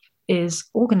which is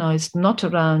organized not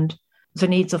around the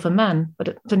needs of a man,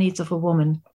 but the needs of a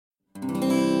woman.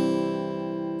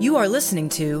 You are listening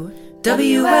to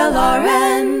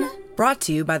WLRN, brought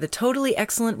to you by the totally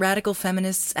excellent radical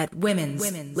feminists at Women's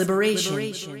Liberation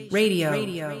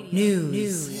Radio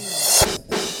News.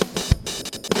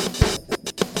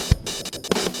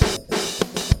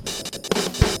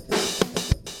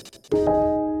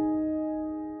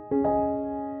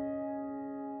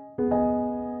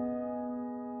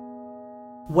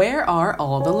 Where are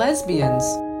all the lesbians?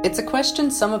 It's a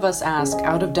question some of us ask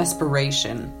out of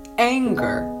desperation,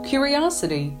 anger,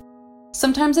 curiosity.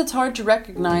 Sometimes it's hard to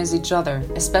recognize each other,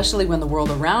 especially when the world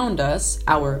around us,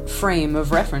 our frame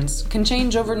of reference, can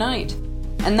change overnight.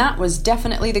 And that was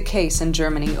definitely the case in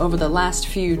Germany over the last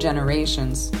few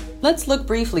generations. Let's look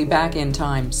briefly back in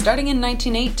time, starting in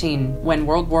 1918, when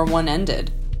World War I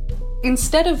ended.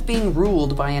 Instead of being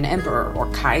ruled by an emperor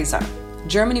or Kaiser,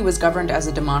 Germany was governed as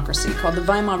a democracy called the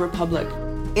Weimar Republic.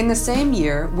 In the same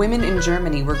year, women in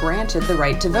Germany were granted the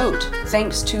right to vote,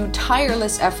 thanks to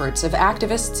tireless efforts of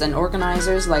activists and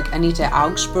organizers like Anita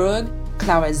Augsburg,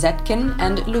 Clara Zetkin,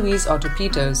 and Louise Otto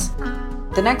Peters.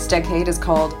 The next decade is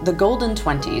called the Golden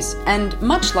Twenties, and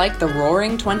much like the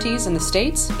Roaring Twenties in the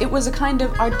States, it was a kind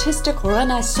of artistic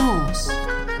renaissance.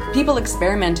 People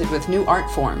experimented with new art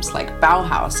forms like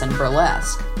Bauhaus and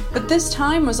burlesque. But this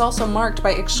time was also marked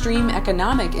by extreme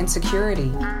economic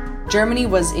insecurity. Germany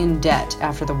was in debt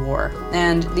after the war,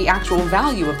 and the actual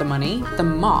value of the money, the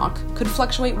mark, could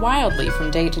fluctuate wildly from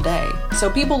day to day, so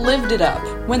people lived it up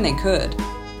when they could.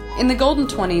 In the Golden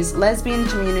Twenties, lesbian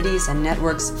communities and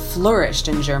networks flourished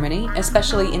in Germany,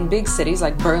 especially in big cities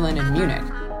like Berlin and Munich.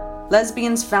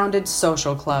 Lesbians founded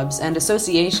social clubs and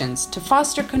associations to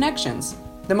foster connections.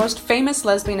 The most famous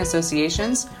lesbian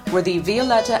associations were the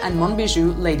Violetta and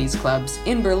Monbijou ladies' clubs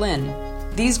in Berlin.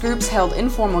 These groups held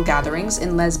informal gatherings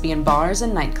in lesbian bars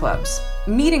and nightclubs.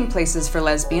 Meeting places for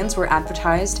lesbians were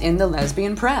advertised in the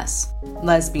lesbian press.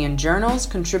 Lesbian journals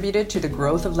contributed to the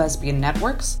growth of lesbian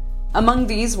networks. Among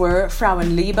these were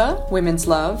Frauenliebe, Women's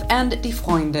Love, and Die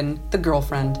Freundin, the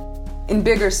girlfriend. In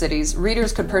bigger cities,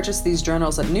 readers could purchase these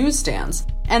journals at newsstands,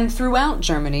 and throughout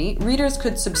Germany, readers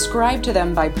could subscribe to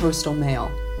them by postal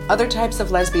mail. Other types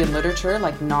of lesbian literature,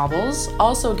 like novels,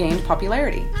 also gained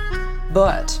popularity.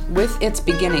 But with its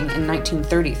beginning in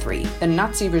 1933, the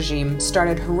Nazi regime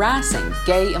started harassing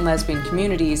gay and lesbian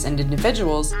communities and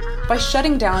individuals by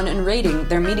shutting down and raiding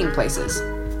their meeting places.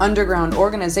 Underground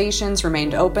organizations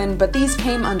remained open, but these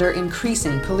came under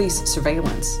increasing police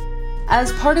surveillance.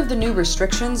 As part of the new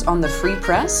restrictions on the free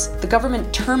press, the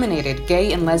government terminated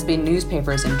gay and lesbian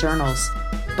newspapers and journals.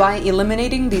 By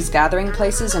eliminating these gathering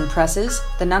places and presses,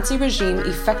 the Nazi regime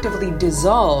effectively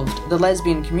dissolved the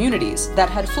lesbian communities that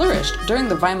had flourished during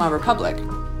the Weimar Republic.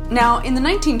 Now, in the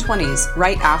 1920s,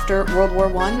 right after World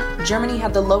War I, Germany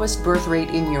had the lowest birth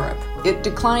rate in Europe. It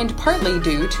declined partly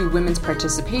due to women's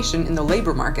participation in the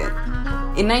labor market.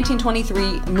 In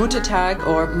 1923, Muttertag,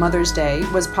 or Mother's Day,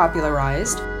 was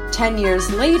popularized. 10 years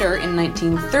later, in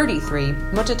 1933,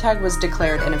 Muttertag was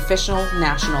declared an official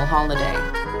national holiday.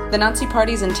 The Nazi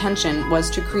Party's intention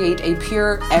was to create a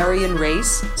pure Aryan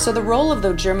race, so the role of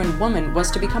the German woman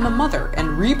was to become a mother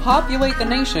and repopulate the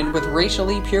nation with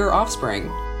racially pure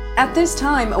offspring. At this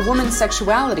time, a woman's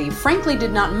sexuality frankly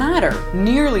did not matter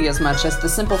nearly as much as the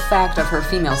simple fact of her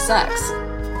female sex.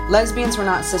 Lesbians were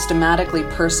not systematically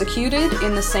persecuted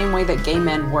in the same way that gay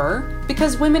men were,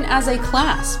 because women as a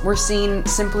class were seen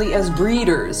simply as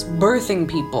breeders, birthing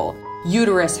people,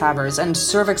 uterus havers, and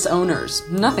cervix owners,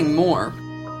 nothing more.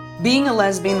 Being a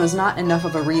lesbian was not enough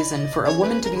of a reason for a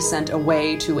woman to be sent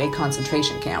away to a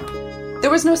concentration camp.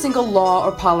 There was no single law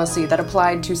or policy that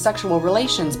applied to sexual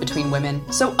relations between women,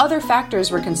 so other factors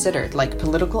were considered, like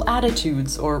political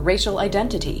attitudes or racial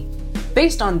identity.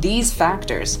 Based on these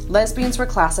factors, lesbians were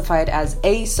classified as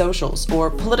asocials or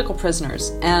political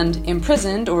prisoners and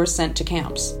imprisoned or sent to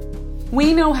camps.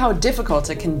 We know how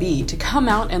difficult it can be to come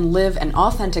out and live an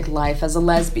authentic life as a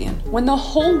lesbian when the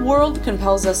whole world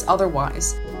compels us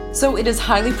otherwise. So it is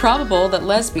highly probable that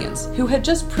lesbians, who had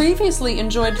just previously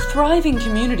enjoyed thriving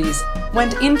communities,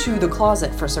 went into the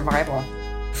closet for survival.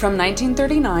 From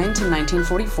 1939 to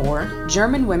 1944,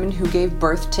 German women who gave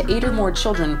birth to 8 or more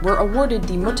children were awarded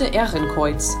the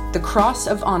Mutter-Ehrenkreuz, the Cross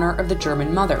of Honor of the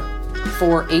German Mother.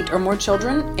 For 8 or more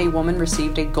children, a woman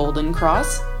received a Golden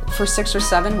Cross, for 6 or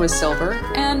 7 was silver,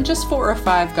 and just 4 or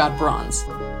 5 got bronze.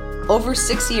 Over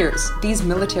 6 years, these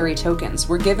military tokens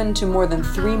were given to more than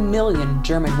 3 million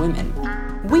German women.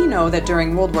 We know that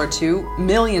during World War II,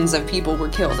 millions of people were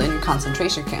killed in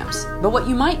concentration camps. But what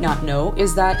you might not know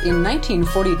is that in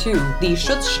 1942, the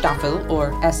Schutzstaffel,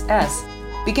 or SS,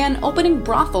 began opening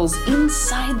brothels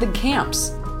inside the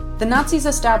camps. The Nazis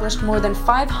established more than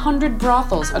 500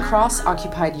 brothels across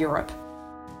occupied Europe.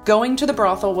 Going to the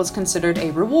brothel was considered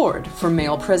a reward for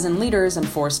male prison leaders and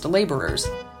forced laborers.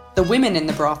 The women in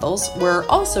the brothels were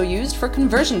also used for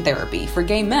conversion therapy for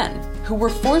gay men, who were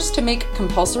forced to make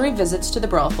compulsory visits to the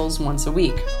brothels once a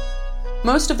week.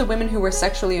 Most of the women who were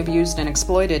sexually abused and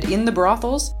exploited in the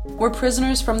brothels were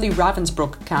prisoners from the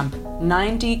Ravensbrück camp,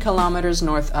 90 kilometers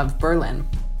north of Berlin.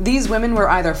 These women were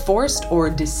either forced or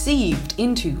deceived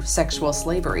into sexual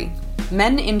slavery.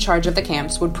 Men in charge of the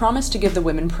camps would promise to give the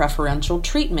women preferential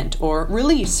treatment or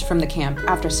release from the camp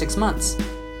after 6 months.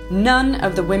 None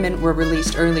of the women were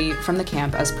released early from the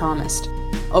camp as promised.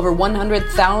 Over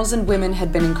 100,000 women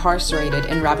had been incarcerated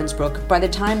in Ravensbrück by the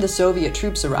time the Soviet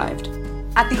troops arrived.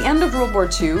 At the end of World War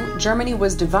II, Germany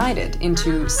was divided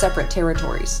into separate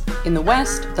territories. In the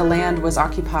west, the land was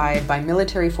occupied by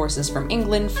military forces from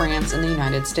England, France, and the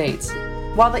United States,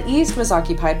 while the east was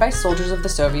occupied by soldiers of the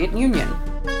Soviet Union.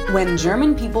 When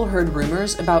German people heard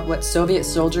rumors about what Soviet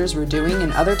soldiers were doing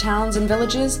in other towns and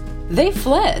villages, they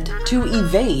fled to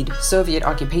evade Soviet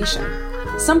occupation.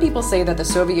 Some people say that the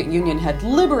Soviet Union had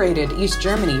liberated East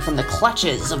Germany from the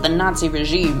clutches of the Nazi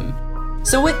regime.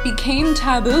 So it became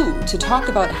taboo to talk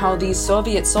about how these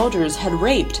Soviet soldiers had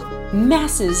raped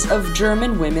masses of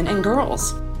German women and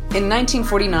girls. In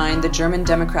 1949, the German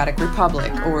Democratic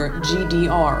Republic, or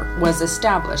GDR, was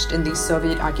established in the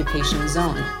Soviet occupation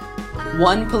zone.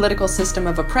 One political system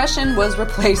of oppression was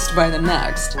replaced by the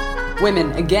next.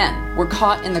 Women, again, were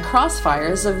caught in the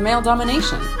crossfires of male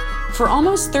domination. For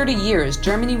almost 30 years,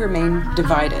 Germany remained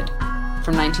divided.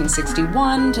 From 1961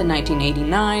 to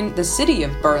 1989, the city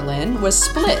of Berlin was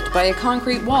split by a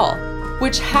concrete wall,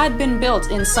 which had been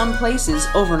built in some places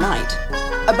overnight.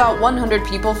 About 100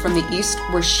 people from the east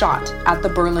were shot at the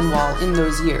Berlin Wall in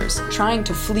those years, trying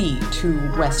to flee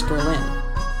to West Berlin.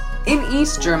 In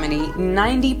East Germany,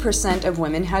 90% of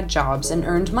women had jobs and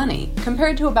earned money,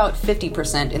 compared to about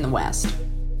 50% in the West.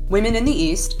 Women in the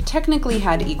East technically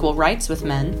had equal rights with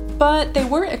men, but they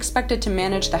were expected to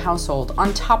manage the household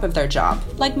on top of their job,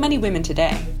 like many women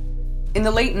today. In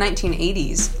the late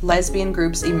 1980s, lesbian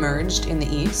groups emerged in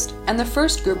the East, and the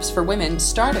first groups for women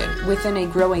started within a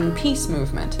growing peace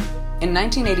movement. In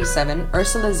 1987,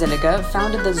 Ursula Zilliger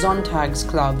founded the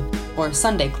Sonntagsclub, or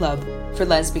Sunday Club, for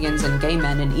lesbians and gay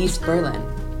men in East Berlin.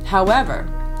 However,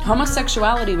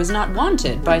 homosexuality was not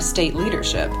wanted by state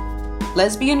leadership.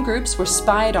 Lesbian groups were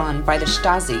spied on by the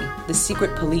Stasi, the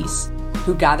secret police,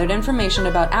 who gathered information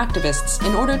about activists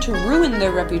in order to ruin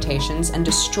their reputations and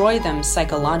destroy them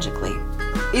psychologically.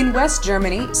 In West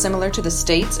Germany, similar to the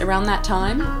States around that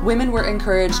time, women were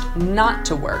encouraged not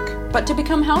to work, but to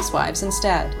become housewives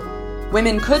instead.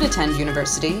 Women could attend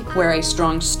university, where a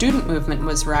strong student movement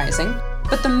was rising,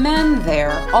 but the men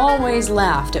there always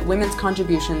laughed at women's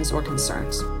contributions or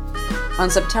concerns. On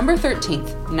September 13,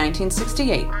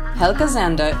 1968, Helga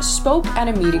Zander spoke at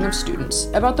a meeting of students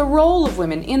about the role of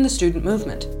women in the student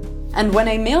movement. And when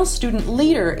a male student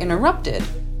leader interrupted,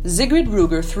 Sigrid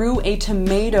Ruger threw a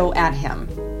tomato at him.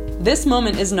 This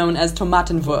moment is known as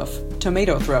Tomatenwurf,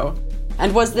 tomato throw,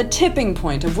 and was the tipping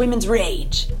point of women's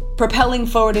rage, propelling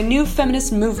forward a new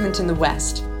feminist movement in the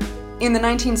West. In the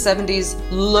 1970s,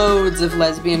 loads of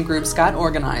lesbian groups got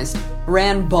organized,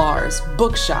 ran bars,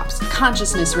 bookshops,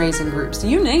 consciousness-raising groups,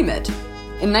 you name it.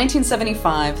 In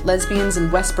 1975, lesbians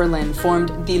in West Berlin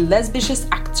formed the Lesbisches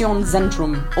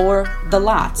Aktionszentrum, or the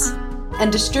LATZ,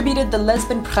 and distributed the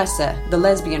Lesbenpresse, the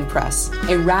Lesbian Press,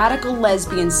 a radical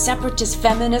lesbian separatist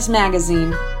feminist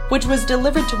magazine, which was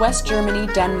delivered to West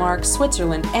Germany, Denmark,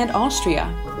 Switzerland, and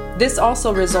Austria. This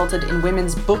also resulted in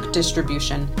women's book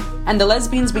distribution, and the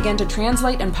lesbians began to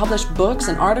translate and publish books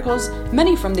and articles,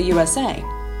 many from the USA.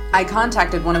 I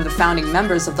contacted one of the founding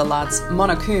members of the LATZ,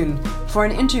 Mona Kuhn, for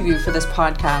an interview for this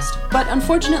podcast, but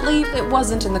unfortunately, it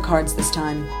wasn't in the cards this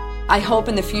time. I hope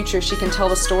in the future she can tell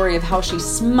the story of how she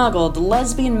smuggled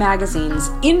lesbian magazines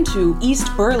into East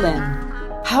Berlin,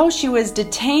 how she was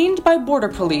detained by border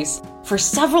police for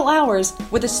several hours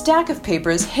with a stack of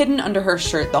papers hidden under her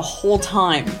shirt the whole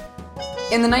time.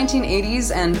 In the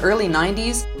 1980s and early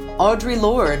 90s, Audre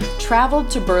Lorde traveled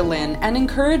to Berlin and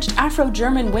encouraged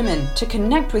Afro-German women to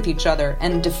connect with each other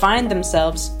and define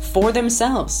themselves for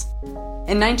themselves.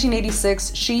 In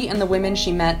 1986, she and the women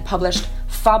she met published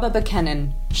Farbe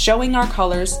bekennen, Showing Our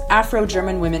Colors,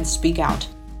 Afro-German Women Speak Out,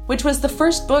 which was the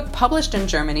first book published in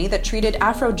Germany that treated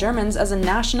Afro-Germans as a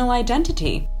national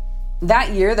identity.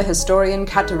 That year, the historian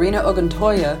Katharina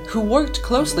Oguntoye, who worked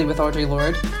closely with Audre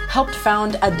Lorde, helped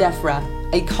found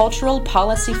ADEFRA, a cultural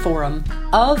policy forum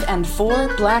of and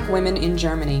for Black women in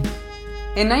Germany.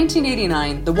 In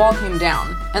 1989, the wall came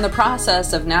down, and the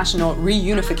process of national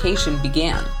reunification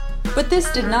began. But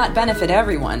this did not benefit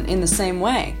everyone in the same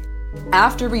way.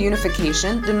 After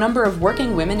reunification, the number of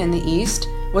working women in the East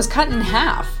was cut in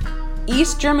half.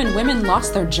 East German women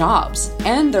lost their jobs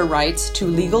and their rights to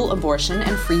legal abortion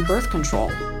and free birth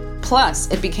control. Plus,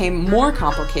 it became more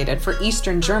complicated for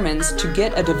Eastern Germans to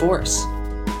get a divorce.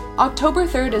 October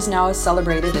 3rd is now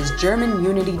celebrated as German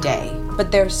Unity Day, but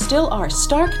there still are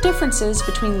stark differences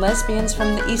between lesbians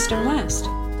from the East and West.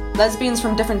 Lesbians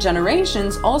from different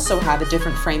generations also have a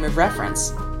different frame of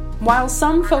reference. While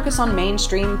some focus on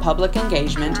mainstream public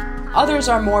engagement, others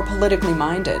are more politically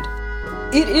minded.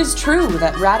 It is true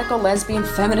that radical lesbian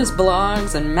feminist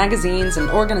blogs and magazines and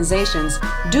organizations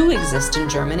do exist in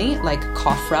Germany, like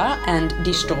Kofra and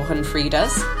Die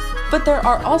Störenfrieders, but there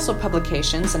are also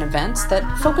publications and events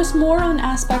that focus more on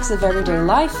aspects of everyday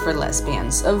life for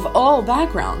lesbians of all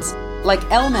backgrounds, like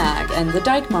LMAG and the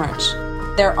Dyke March.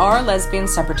 There are lesbian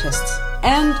separatists,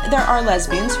 and there are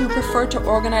lesbians who prefer to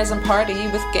organize and party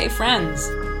with gay friends.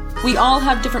 We all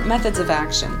have different methods of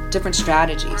action, different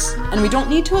strategies, and we don't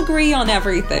need to agree on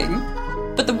everything.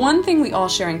 But the one thing we all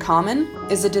share in common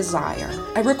is a desire,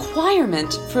 a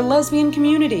requirement for lesbian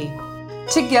community.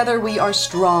 Together we are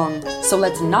strong, so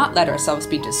let's not let ourselves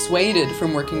be dissuaded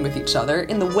from working with each other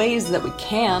in the ways that we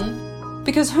can,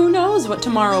 because who knows what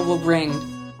tomorrow will bring.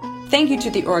 Thank you to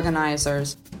the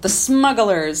organizers, the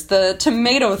smugglers, the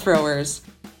tomato throwers.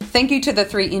 Thank you to the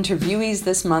 3 interviewees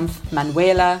this month,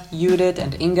 Manuela, Judith,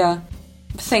 and Inga.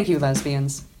 Thank you,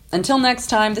 lesbians. Until next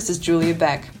time, this is Julia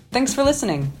Beck. Thanks for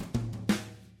listening.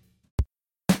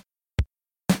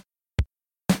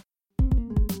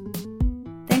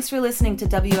 Thanks for listening to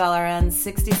WLRN's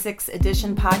 66th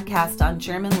edition podcast on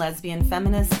German lesbian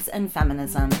feminists and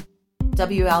feminism.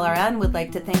 WLRN would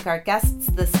like to thank our guests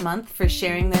this month for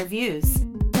sharing their views.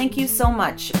 Thank you so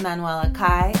much, Manuela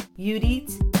Kai,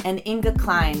 Judith, and Inga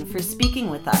Klein for speaking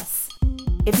with us.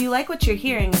 If you like what you're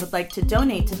hearing and would like to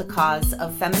donate to the cause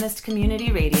of feminist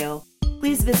community radio,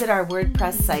 please visit our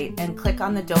WordPress site and click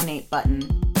on the donate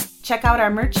button. Check out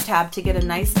our merch tab to get a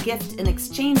nice gift in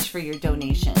exchange for your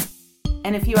donation.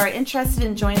 And if you are interested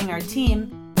in joining our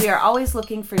team, we are always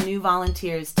looking for new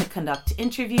volunteers to conduct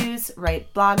interviews,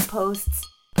 write blog posts,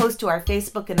 post to our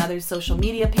Facebook and other social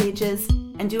media pages,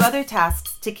 and do other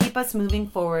tasks to keep us moving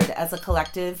forward as a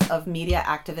collective of media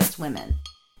activist women.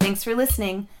 Thanks for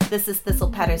listening. This is Thistle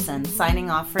Pedersen, signing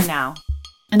off for now.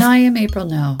 And I am April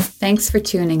No. Thanks for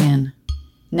tuning in.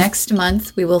 Next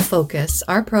month, we will focus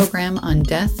our program on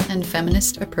death and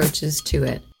feminist approaches to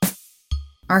it.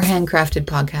 Our handcrafted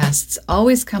podcasts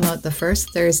always come out the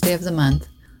first Thursday of the month,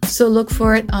 so look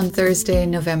for it on Thursday,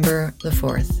 November the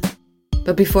 4th.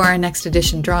 But before our next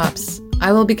edition drops,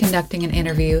 I will be conducting an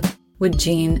interview with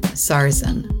Jean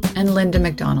Sarzan and Linda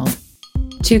McDonald,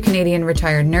 2 Canadian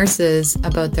retired nurses,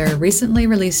 about their recently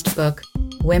released book,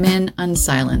 Women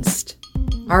Unsilenced: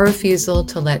 Our Refusal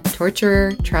to Let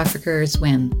Torturer Traffickers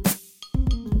Win.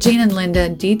 Jean and Linda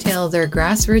detail their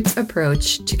grassroots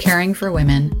approach to caring for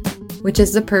women, which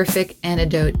is the perfect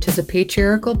antidote to the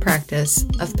patriarchal practice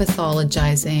of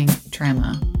pathologizing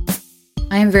trauma.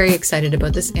 I am very excited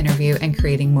about this interview and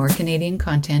creating more Canadian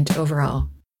content overall.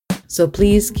 So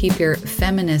please keep your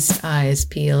feminist eyes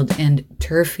peeled and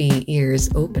turfy ears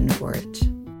open for it.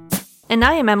 And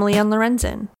I am Emily Ann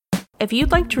Lorenzen. If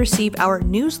you'd like to receive our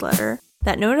newsletter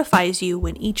that notifies you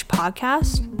when each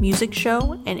podcast, music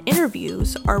show, and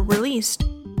interviews are released,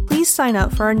 please sign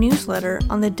up for our newsletter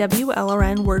on the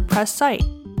WLRN WordPress site.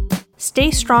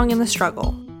 Stay strong in the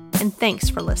struggle, and thanks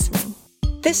for listening.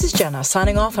 This is Jenna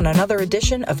signing off on another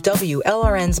edition of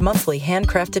WLRN's monthly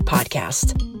handcrafted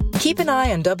podcast. Keep an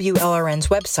eye on WLRN's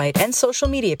website and social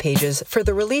media pages for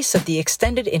the release of the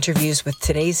extended interviews with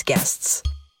today's guests.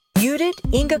 Judith,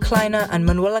 Inga Kleine, and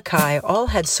Manuela Kai all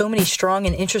had so many strong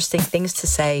and interesting things to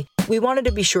say, we wanted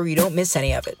to be sure you don't miss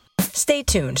any of it. Stay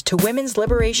tuned to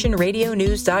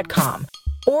womensliberationradionews.com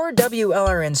or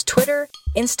WLRN's Twitter,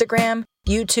 Instagram,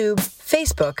 YouTube,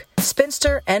 Facebook,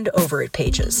 Spinster, and Over It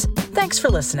pages. Thanks for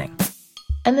listening.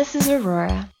 And this is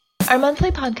Aurora. Our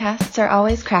monthly podcasts are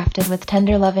always crafted with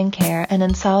tender loving care and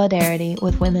in solidarity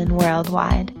with women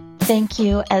worldwide. Thank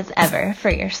you as ever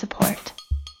for your support.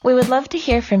 We would love to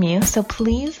hear from you, so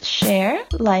please share,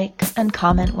 like, and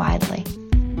comment widely.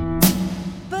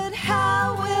 But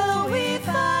how will we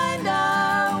find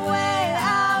our way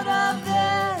out of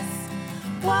this?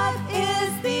 What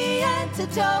is the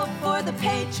antidote for the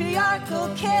patriarchal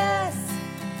kiss?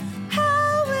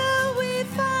 How will we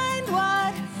find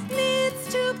what needs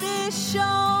to be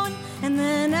shown? And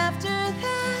then after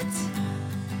that,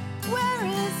 where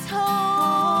is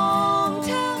home?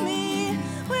 Tell me,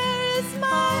 where is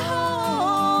my home?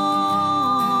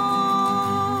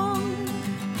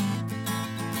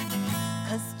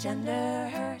 'Cause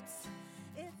gender